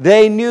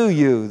 They knew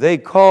you. They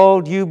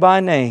called you by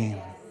name.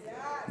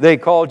 They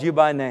called you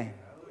by name.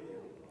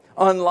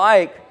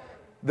 Unlike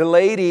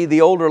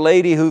the older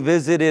lady who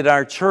visited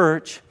our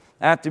church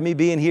after me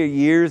being here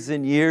years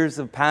and years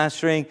of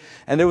pastoring,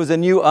 and there was a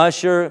new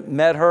usher,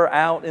 met her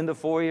out in the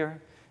foyer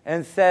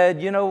and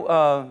said,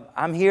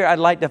 I'm here, I'd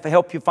like to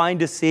help you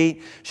find a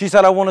seat. She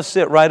said, I want to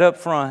sit right up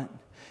front.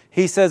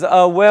 He says,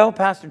 well,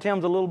 Pastor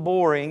Tim's a little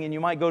boring and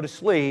you might go to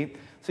sleep,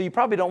 so you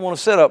probably don't want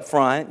to sit up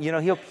front.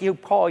 He'll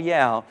call you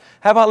out.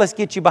 How about let's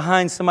get you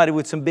behind somebody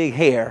with some big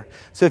hair,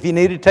 so if you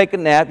need to take a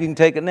nap, you can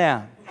take a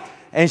nap.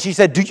 And she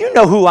said, do you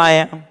know who I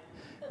am?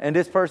 And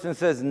this person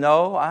says,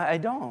 no, I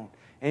don't.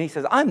 And he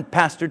says, I'm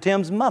Pastor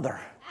Tim's mother.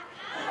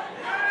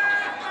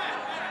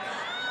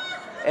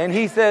 And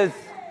he says,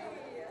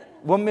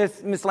 well,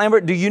 Miss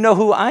Lambert, do you know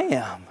who I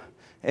am?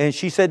 And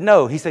she said,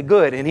 no. He said,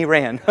 good. And he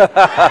ran.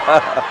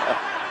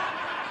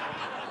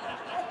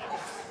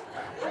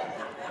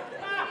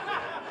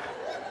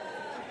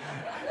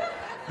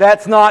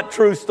 That's not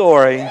true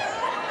story.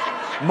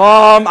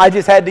 Mom, I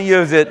just had to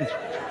use it.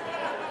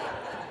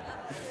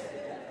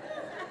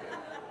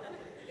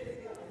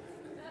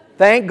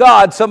 Thank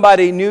God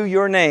somebody knew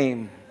your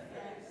name.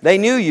 They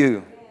knew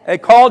you. They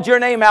called your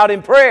name out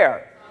in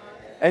prayer.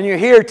 And you're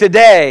here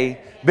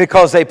today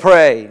because they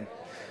prayed.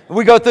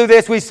 We go through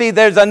this, we see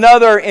there's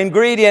another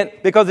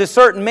ingredient, because a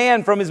certain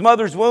man from his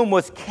mother's womb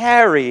was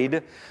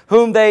carried,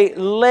 whom they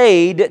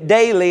laid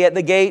daily at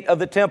the gate of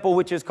the temple,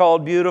 which is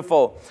called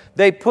Beautiful.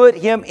 They put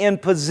him in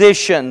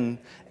position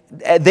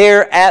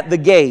there at the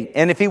gate.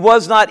 And if he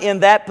was not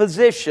in that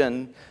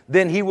position,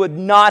 then he would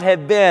not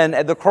have been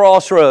at the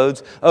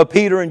crossroads of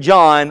Peter and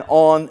John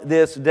on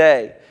this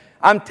day.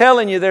 I'm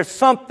telling you, there's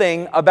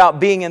something about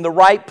being in the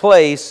right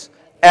place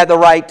at the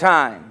right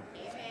time.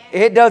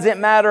 It doesn't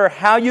matter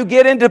how you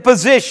get into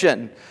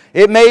position.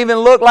 It may even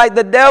look like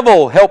the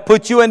devil helped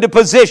put you into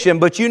position,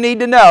 but you need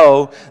to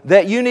know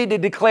that you need to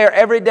declare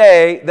every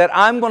day that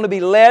I'm going to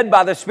be led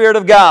by the Spirit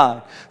of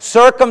God.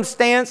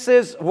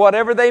 Circumstances,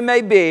 whatever they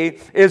may be,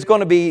 is going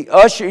to be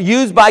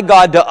used by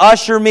God to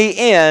usher me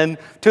in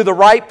to the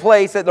right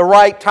place at the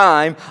right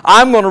time.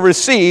 I'm going to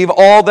receive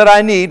all that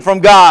I need from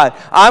God.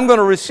 I'm going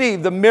to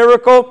receive the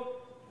miracle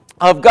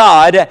of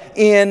God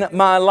in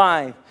my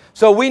life.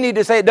 So we need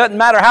to say it doesn't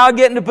matter how I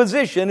get into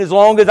position as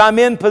long as I'm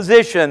in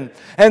position.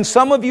 And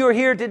some of you are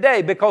here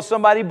today because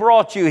somebody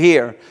brought you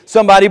here.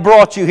 Somebody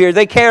brought you here.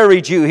 They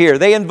carried you here.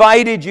 They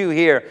invited you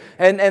here.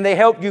 And they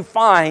helped you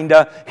find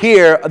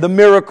here the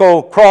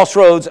miracle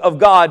crossroads of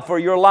God for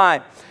your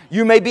life.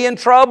 You may be in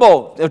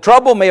trouble. The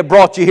trouble may have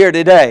brought you here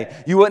today.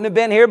 You wouldn't have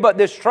been here, but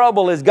this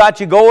trouble has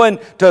got you going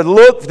to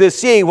look to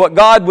see what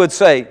God would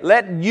say.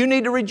 You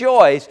need to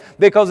rejoice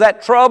because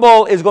that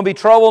trouble is going to be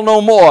trouble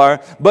no more,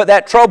 but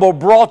that trouble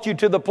brought you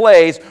to the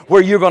place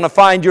where you're going to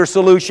find your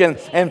solution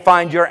and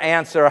find your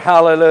answer.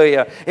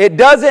 Hallelujah. It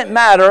doesn't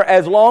matter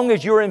as long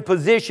as you're in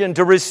position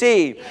to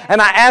receive.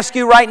 And I ask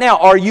you right now,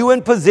 are you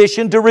in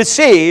position to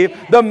receive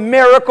the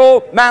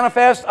miracle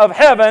manifest of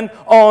heaven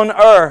on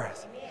earth?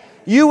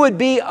 You would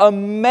be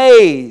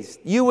amazed.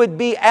 You would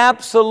be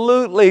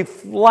absolutely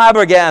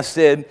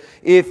flabbergasted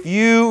if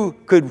you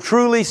could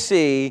truly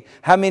see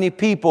how many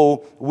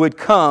people would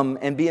come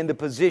and be in the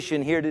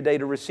position here today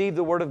to receive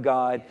the Word of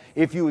God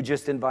if you would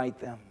just invite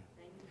them.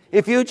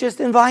 If you would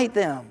just invite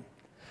them.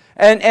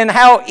 And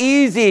how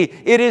easy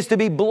it is to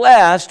be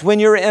blessed when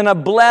you're in a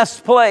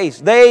blessed place.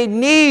 They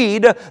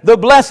need the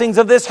blessings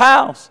of this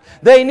house.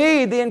 They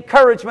need the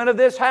encouragement of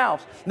this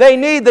house. They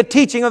need the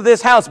teaching of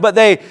this house, but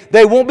they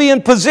won't be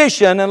in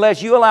position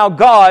unless you allow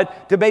God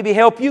to maybe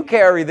help you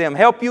carry them,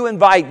 help you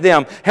invite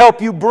them,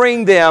 help you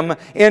bring them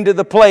into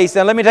the place.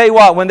 And let me tell you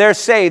what, when they're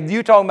saved,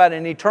 you're talking about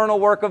an eternal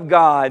work of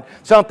God,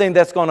 something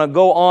that's going to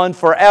go on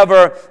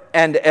forever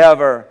and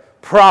ever.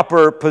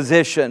 Proper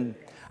position.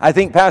 I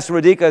think Pastor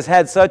Radika has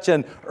had such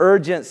an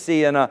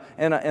urgency and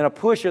a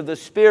push of the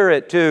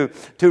Spirit to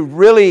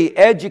really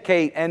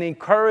educate and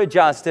encourage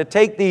us to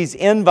take these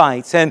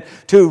invites and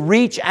to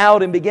reach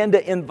out and begin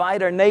to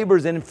invite our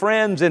neighbors and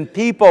friends and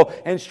people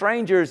and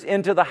strangers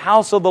into the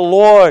house of the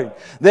Lord.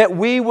 That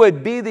we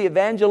would be the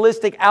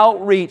evangelistic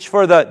outreach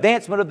for the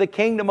advancement of the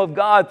kingdom of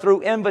God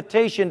through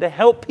invitation to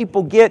help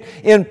people get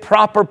in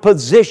proper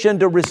position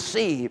to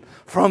receive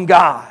from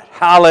God.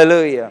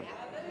 Hallelujah.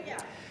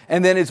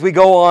 And then as we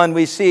go on,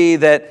 we see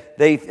that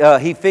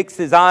he fixed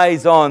his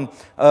eyes on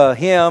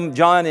him,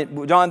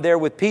 John there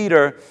with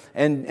Peter,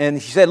 and he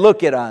said,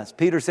 "Look at us."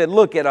 Peter said,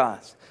 "Look at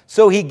us."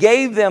 So he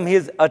gave them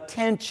his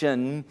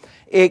attention,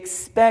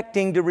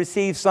 expecting to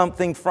receive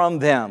something from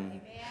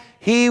them.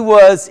 He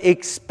was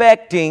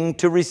expecting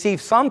to receive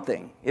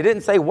something. It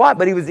didn't say what,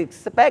 but he was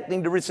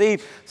expecting to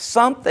receive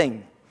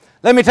something.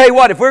 Let me tell you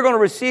what, if we're going to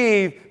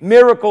receive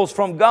miracles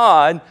from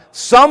God,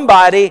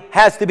 somebody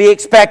has to be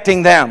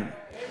expecting them.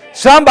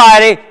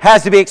 Somebody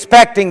has to be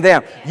expecting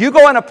them. You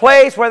go in a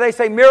place where they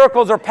say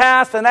miracles are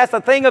past and that's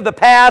a thing of the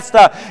past,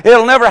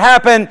 it'll never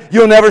happen,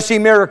 you'll never see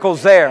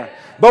miracles there.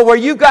 But where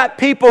you got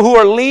people who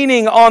are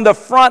leaning on the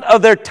front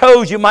of their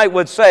toes, you might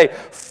would say,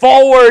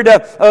 forward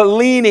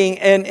leaning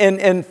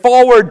and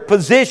forward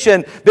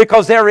position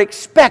because they're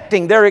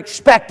expecting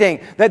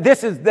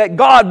that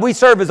God we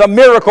serve is a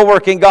miracle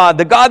working God.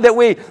 The God that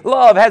we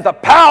love has the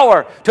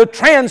power to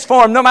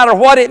transform. No matter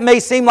what it may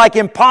seem like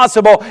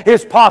impossible,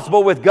 is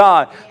possible with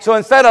God. So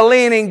instead of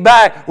leaning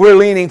back, we're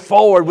leaning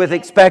forward with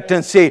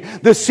expectancy.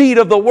 The seed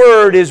of the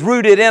Word is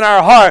rooted in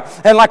our heart.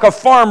 And like a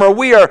farmer,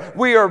 we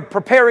are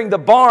preparing the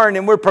barn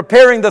and we're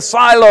preparing the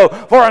silo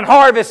for a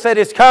harvest that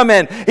is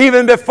coming.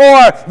 Even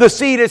before the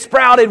seed is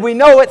sprouted, we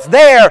know it's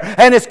there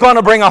and it's going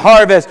to bring a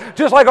harvest.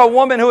 Just like a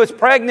woman who is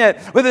pregnant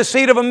with the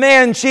seed of a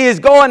man, she is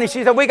going and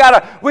she said, we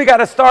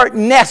gotta start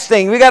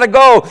nesting. We got to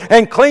go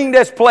and clean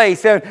this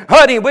place. And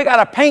honey, we got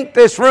to paint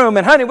this room.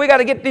 And honey, we got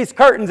to get these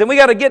curtains and we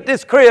got to get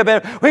this crib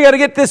and we got to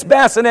get this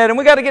bassinet and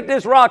we got to get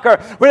this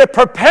rocker. We're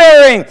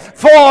preparing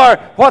for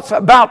what's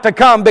about to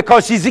come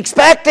because she's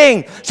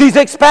expecting. She's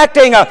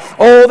expecting,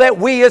 that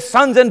we as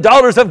sons and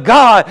daughters of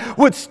God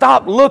would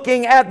stop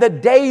looking at the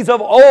days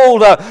of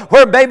old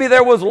where maybe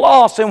there was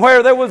loss and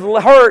where there was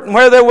hurt and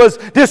where there was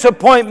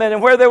disappointment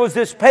and where there was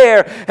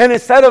despair. And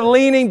instead of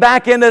leaning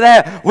back into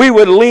that, we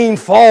would lean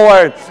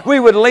forward. We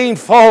would lean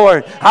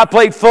forward. I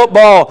played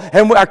football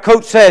and our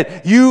coach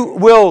said, you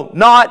will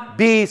not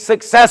be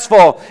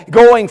successful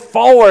going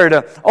forward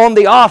on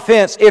the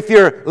offense if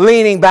you're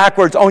leaning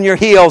backwards on your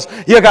heels.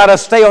 You got to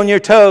stay on your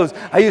toes.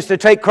 I used to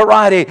take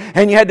karate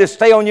and you had to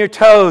stay on your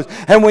toes.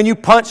 And when you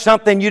punch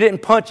something, you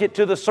didn't punch it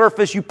to the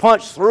surface, you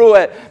punched through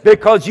it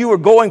because you were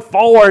going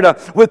forward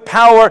with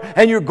power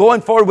and you're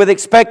going forward with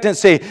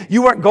expectancy.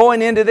 You weren't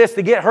going into this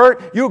to get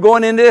hurt. You were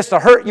going into this to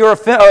hurt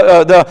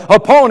the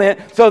opponent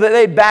so that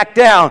they'd back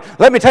down.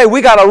 Let me tell you,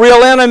 we got a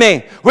real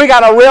enemy. We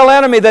got a real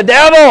enemy, the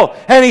devil,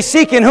 and he's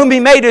seeking whom he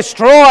may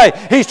destroy.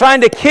 He's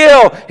trying to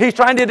kill. He's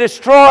trying to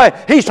destroy.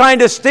 He's trying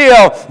to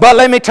steal. But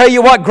let me tell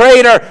you what,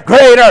 greater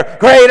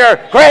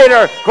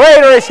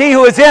is he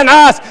who is in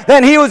us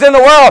than he who is in the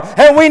world.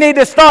 And we need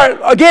to start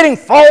getting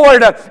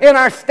forward in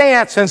our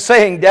stance and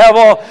saying,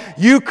 devil,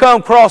 you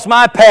come across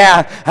my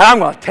path, and I'm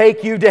going to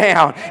take you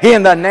down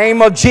in the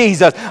name of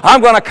Jesus.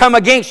 I'm going to come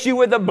against you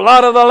with the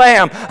blood of the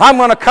Lamb. I'm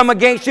going to come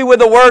against you with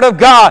the Word of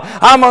God.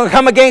 I'm going to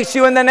come against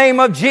you in the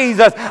name of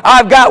Jesus.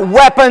 I've got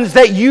weapons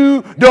that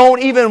you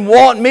don't even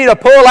want me to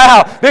pull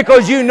out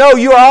because you know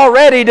you are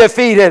already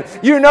defeated.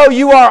 You know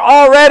you are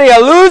already a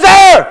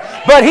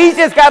loser. But He's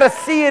just got to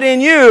see it in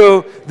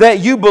you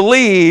that you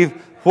believe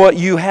what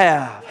you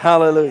have.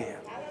 Hallelujah.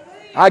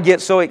 I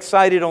get so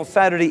excited on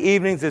Saturday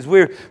evenings as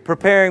we're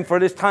preparing for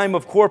this time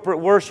of corporate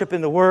worship in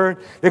the Word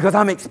because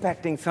I'm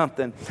expecting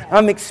something.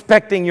 I'm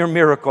expecting your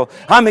miracle.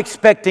 I'm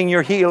expecting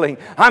your healing.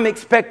 I'm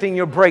expecting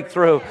your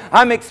breakthrough.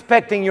 I'm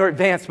expecting your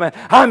advancement.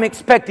 I'm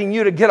expecting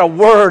you to get a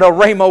word, a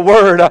rhema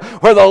word,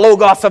 where the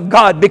Logos of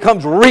God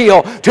becomes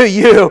real to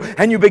you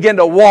and you begin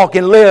to walk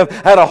and live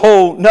at a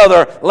whole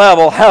nother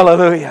level.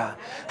 Hallelujah.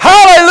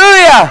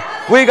 Hallelujah.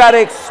 We got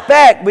to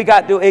expect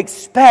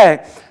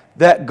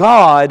that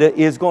God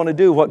is going to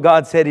do what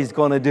God said He's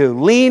going to do.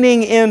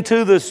 Leaning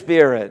into the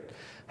Spirit.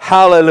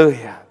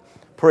 Hallelujah.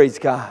 Praise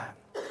God.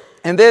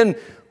 And then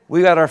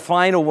we got our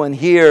final one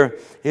here.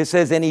 It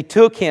says, and He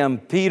took him,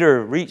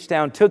 Peter reached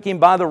down, took him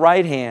by the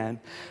right hand,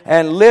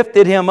 and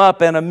lifted him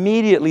up, and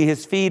immediately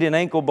his feet and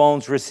ankle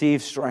bones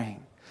received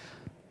strength.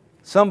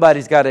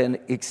 Somebody's got to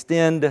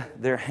extend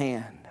their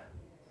hand.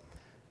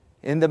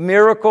 In the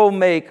miracle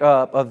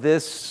makeup of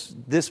this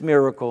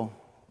miracle,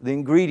 the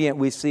ingredient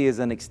we see is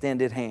an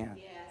extended hand.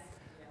 Yes.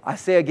 I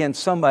say again,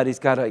 somebody's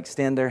got to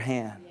extend their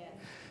hand. Yes.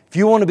 If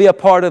you want to be a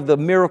part of the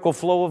miracle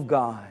flow of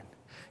God,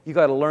 you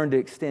got to learn to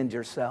extend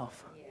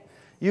yourself. Yes.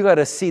 You got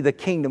to see the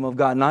kingdom of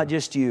God, not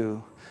just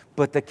you,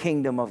 but the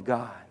kingdom of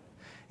God.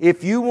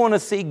 If you want to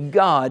see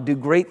God do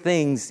great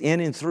things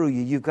in and through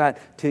you, you've got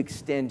to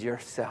extend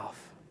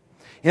yourself.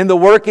 In the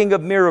working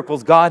of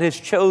miracles, God has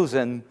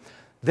chosen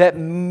that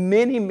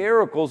many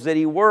miracles that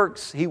He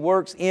works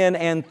in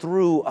and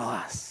through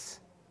us.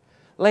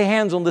 Lay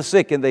hands on the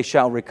sick and they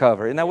shall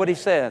recover. Isn't that what He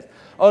says?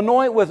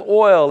 Anoint with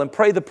oil and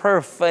pray the prayer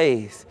of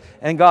faith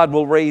and God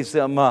will raise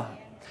them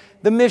up.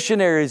 The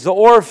missionaries, the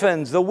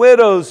orphans, the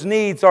widows'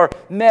 needs are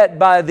met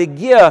by the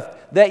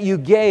gift that you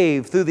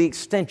gave through the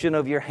extension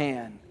of your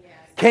hand.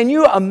 Can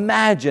you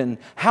imagine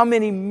how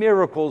many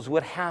miracles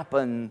would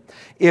happen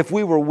if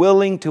we were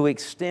willing to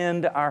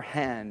extend our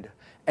hand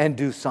and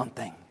do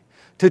something?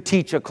 To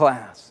teach a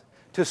class,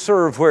 to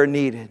serve where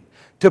needed,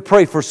 to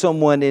pray for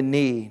someone in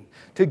need,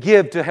 to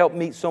give to help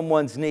meet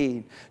someone's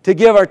need, to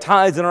give our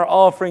tithes and our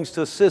offerings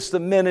to assist the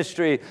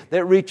ministry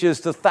that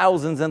reaches to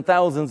thousands and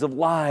thousands of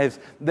lives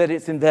that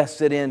it's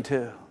invested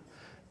into.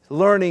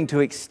 Learning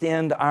to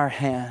extend our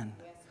hand.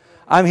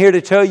 I'm here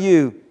to tell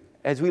you,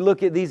 as we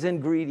look at these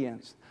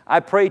ingredients, I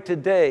pray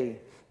today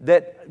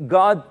that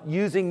God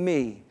using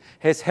me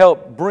has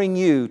helped bring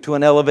you to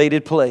an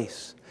elevated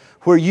place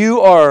where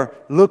you are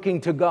looking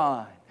to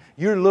God.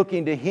 You're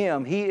looking to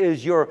Him. He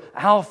is your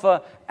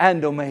Alpha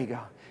and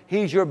Omega.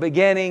 He's your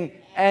beginning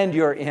and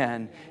your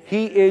end.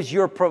 He is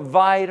your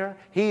provider.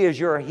 He is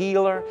your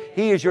healer.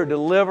 He is your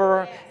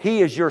deliverer.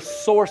 He is your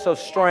source of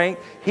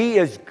strength. He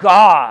is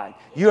God.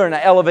 You're in an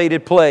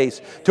elevated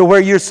place to where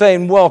you're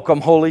saying, welcome,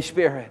 Holy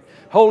Spirit.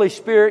 Holy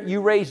Spirit,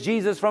 you raised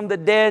Jesus from the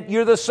dead.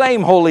 You're the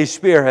same Holy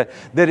Spirit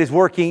that is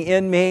working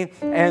in me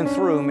and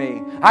through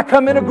me. I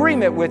come in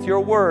agreement with your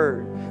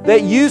word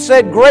that you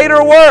said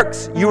greater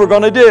works you were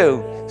going to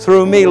do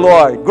through me,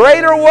 Lord.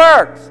 Greater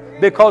works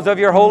because of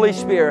your Holy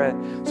Spirit.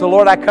 So,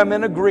 Lord, I come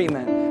in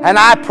agreement. And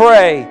I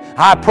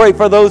pray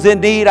for those in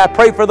need. I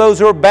pray for those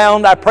who are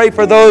bound. I pray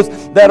for those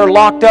that are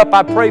locked up.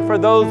 I pray for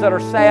those that are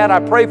sad. I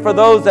pray for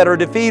those that are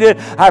defeated.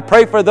 I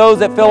pray for those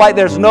that feel like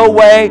there's no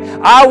way.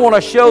 I want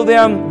to show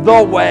them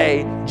the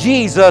way.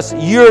 Jesus,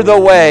 you're the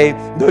way,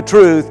 the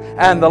truth,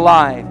 and the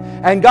life.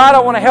 And God, I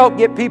want to help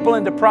get people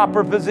into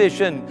proper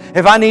position.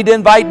 If I need to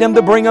invite them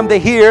to bring them to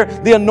hear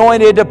the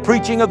anointed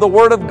preaching of the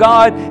Word of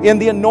God in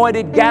the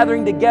anointed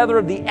gathering together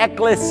of the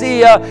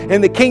ecclesia in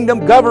the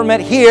kingdom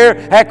government here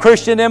at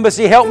Christian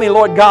Embassy, help me,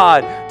 Lord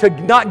God, to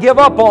not give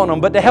up on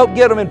them, but to help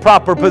get them in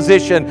proper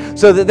position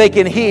so that they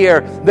can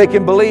hear, they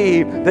can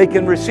believe, they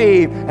can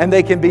receive, and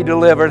they can be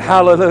delivered.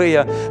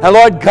 Hallelujah. And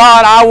Lord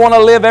God, I want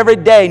to live every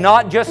day,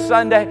 not just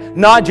Sunday,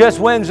 not just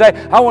Wednesday.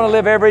 I want to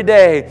live every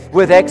day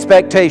with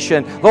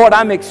expectation. Lord,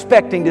 I'm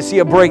expecting to see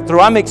a breakthrough.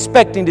 I'm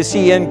expecting to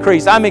see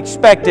increase. I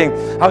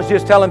was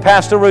just telling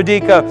Pastor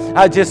Rodica,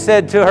 I just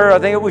said to her, I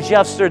think it was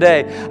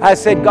yesterday, I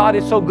said, God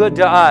is so good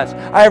to us.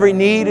 Every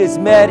need is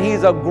met.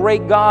 He's a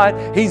great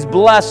God. He's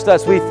blessed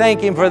us. We thank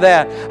Him for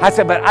that. I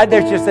said, but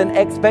there's just an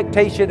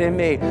expectation in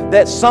me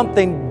that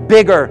something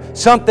bigger,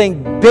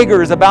 something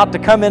bigger is about to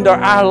come into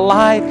our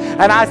life.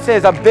 And I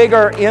says a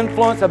bigger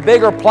influence, a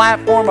bigger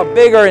platform, a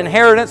bigger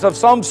inheritance of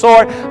some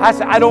sort. I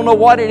said, I don't know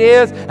what it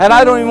is, and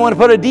I don't even want to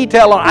put a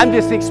detail on it. I'm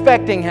just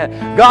expecting it.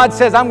 God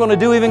says, I'm going to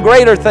do even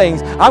greater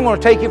things. I'm going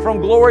to take you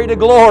from glory to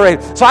glory.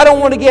 So I don't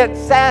want to get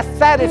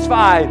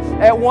satisfied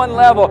at one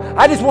level.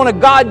 I just want to,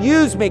 God,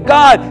 use me.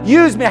 God,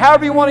 use me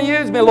however you want to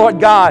use me, Lord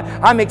God.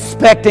 I'm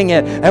expecting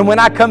it. And when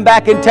I come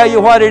back and tell you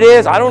what it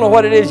is, I don't know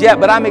what it is yet,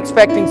 but I'm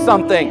expecting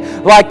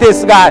something like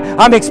this guy.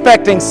 I'm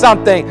expecting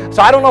something.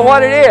 So I don't know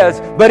what it is,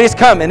 but it's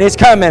coming. It's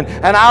coming.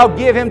 And I'll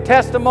give him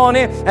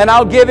testimony and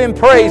I'll give him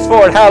praise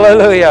for it.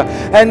 Hallelujah.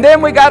 And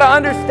then we got to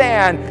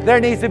understand there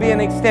needs to be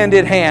an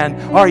extended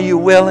hand. Are you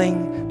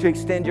willing to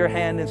extend your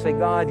hand and say,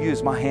 God,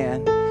 use my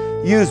hand.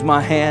 Use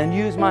my hand.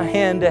 Use my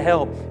hand to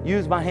help.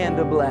 Use my hand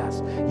to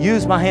bless.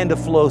 Use my hand to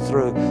flow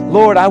through.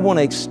 Lord, I want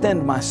to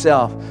extend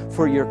myself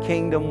for your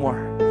kingdom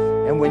work.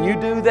 And when you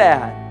do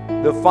that,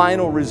 the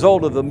final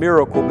result of the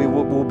miracle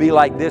will be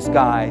like this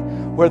guy,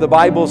 where the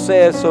Bible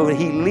says, so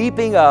he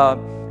leaping up,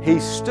 he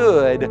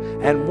stood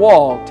and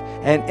walked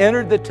and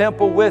entered the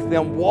temple with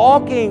them,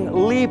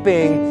 walking,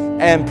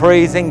 leaping, and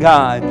praising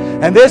God.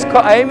 And this,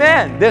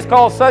 amen, this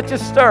caused such a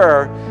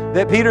stir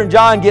that Peter and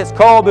John gets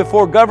called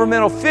before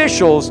government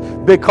officials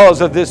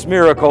because of this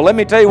miracle. Let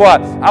me tell you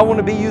what, I want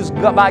to be used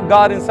by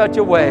God in such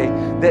a way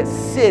that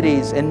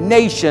cities and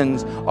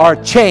nations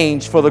are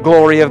changed for the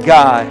glory of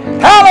God.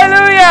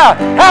 Hallelujah!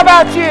 How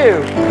about you?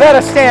 Let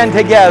us stand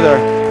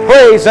together.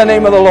 Praise the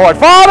name of the Lord.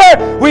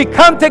 Father, we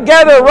come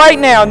together right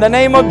now in the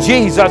name of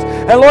Jesus.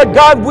 And Lord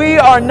God, we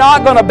are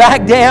not going to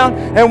back down,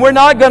 and we're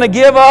not going to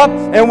give up,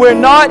 and we're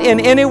not in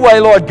any way,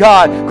 Lord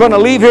God, going to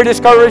leave here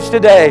discouraged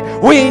today.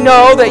 We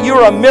know that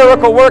you're a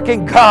miracle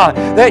working God,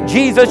 that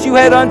Jesus, you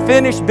had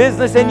unfinished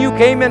business and you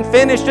came and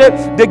finished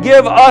it to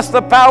give us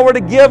the power, to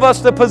give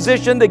us the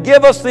position, to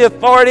give us the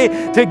authority,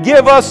 to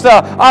give us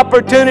the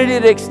opportunity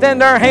to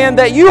extend our hand,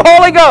 that you,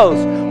 Holy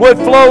Ghost, would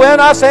flow in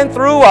us and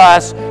through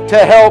us to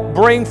help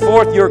bring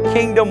forth your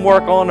kingdom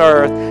work on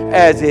earth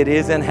as it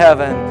is in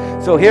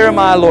heaven. So here am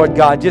I, Lord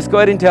God. Just go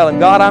ahead and tell him,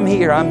 God, I'm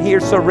here. I'm here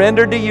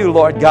surrendered to you,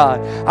 Lord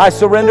God. I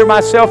surrender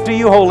myself to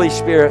you, Holy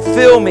Spirit.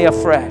 Fill me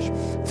afresh.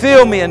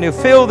 Fill me anew.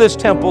 Fill this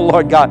temple,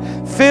 Lord God.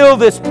 Fill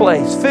this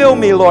place. Fill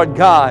me, Lord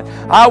God.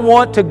 I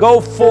want to go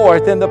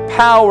forth in the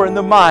power and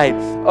the might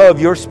of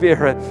your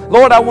Spirit.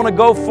 Lord, I want to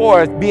go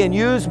forth being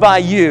used by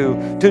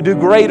you to do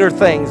greater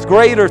things,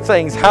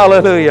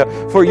 hallelujah,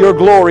 for your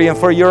glory and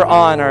for your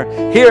honor.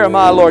 Here am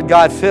I, Lord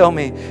God, fill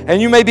me.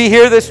 And you may be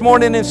here this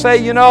morning and say,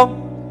 you know,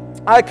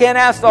 I can't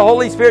ask the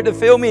Holy Spirit to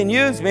fill me and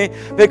use me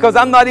because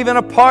I'm not even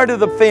a part of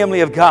the family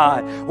of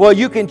God. Well,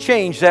 you can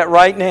change that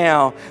right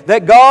now.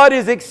 That God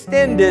is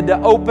extended to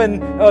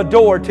open a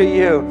door to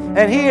you.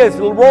 And He has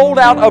rolled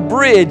out a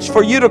bridge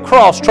for you to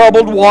cross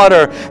troubled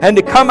water and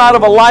to come out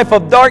of a life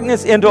of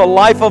darkness into a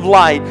life of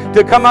light.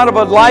 To come out of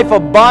a life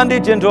of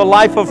bondage into a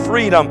life of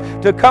freedom.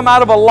 To come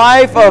out of a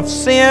life of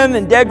sin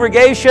and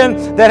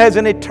degradation that has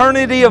an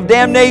eternity of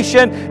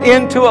damnation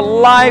into a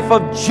life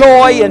of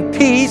joy and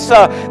peace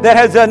that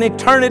has an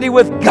eternity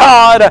with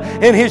God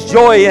in His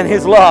joy and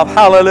His love.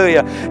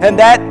 Hallelujah. And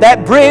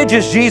that bridge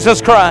is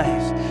Jesus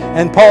Christ.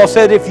 And Paul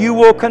said, if you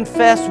will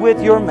confess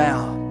with your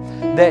mouth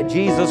that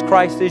Jesus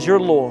Christ is your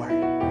Lord.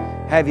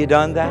 Have you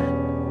done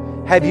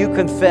that? Have you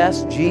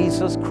confessed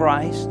Jesus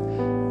Christ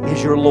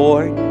is your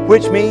Lord?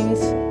 Which means,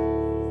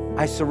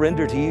 I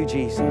surrender to you,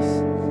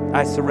 Jesus.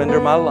 I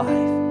surrender my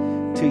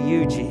life to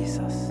you,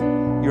 Jesus.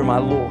 You're my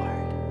Lord.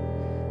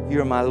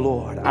 You're my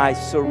Lord. I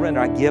surrender.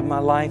 I give my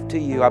life to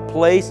you. I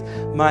place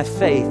my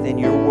faith in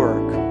your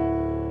work.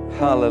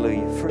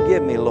 Hallelujah.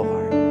 Forgive me,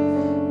 Lord.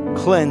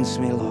 Cleanse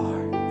me,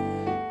 Lord.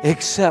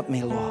 Accept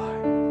me,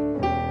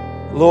 Lord.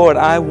 Lord,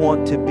 I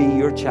want to be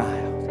your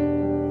child,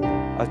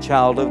 a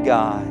child of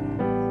God.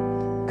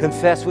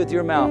 Confess with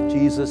your mouth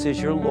Jesus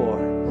is your Lord.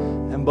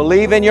 And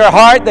believe in your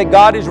heart that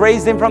God has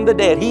raised Him from the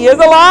dead. He is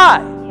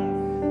alive.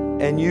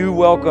 And you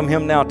welcome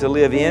Him now to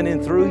live in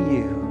and through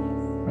you.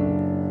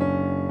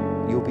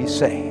 You'll be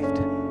saved.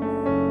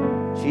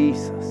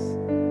 Jesus,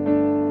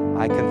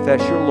 I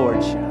confess your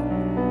Lordship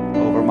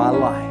over my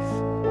life.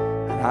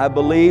 And I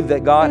believe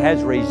that God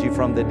has raised you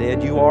from the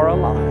dead. You are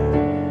alive.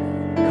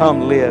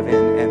 Come live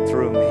in and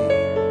through me.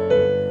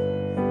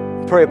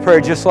 Pray a prayer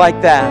just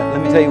like that.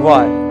 Let me tell you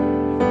what.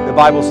 The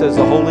Bible says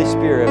the Holy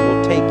Spirit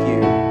will take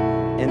you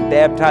and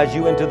baptize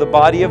you into the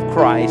body of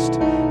Christ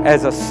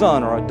as a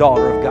son or a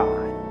daughter of God.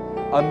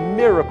 A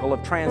miracle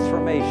of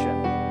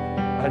transformation.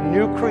 A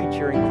new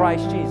creature in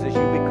Christ Jesus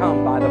you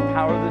become by the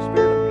power of the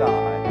Spirit of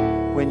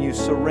God when you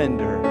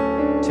surrender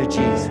to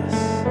Jesus.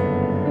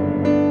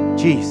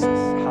 Jesus.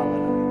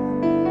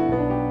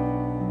 Hallelujah.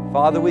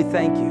 Father, we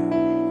thank you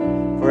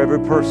for every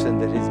person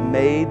that has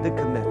made the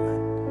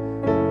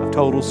commitment of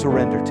total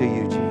surrender to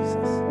you,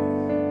 Jesus.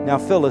 Now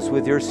fill us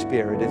with your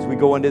Spirit as we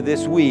go into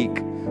this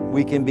week.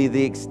 We can be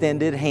the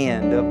extended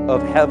hand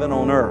of heaven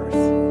on earth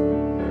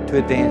to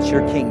advance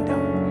your kingdom.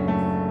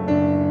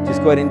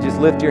 Just go ahead and just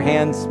lift your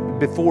hands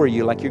before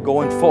you like you're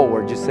going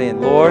forward, just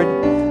saying, Lord,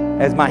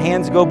 as my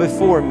hands go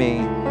before me,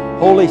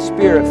 Holy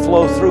Spirit,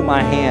 flow through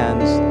my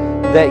hands,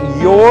 that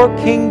your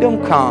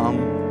kingdom come,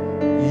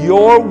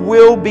 your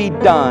will be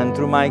done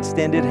through my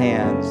extended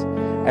hands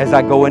as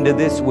I go into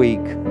this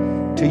week.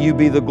 To you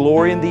be the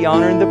glory and the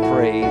honor and the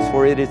praise,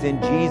 for it is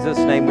in Jesus'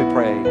 name we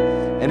pray.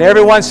 And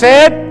everyone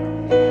said,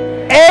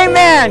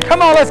 Amen.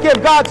 Come on, let's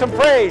give God some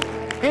praise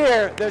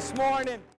here this morning.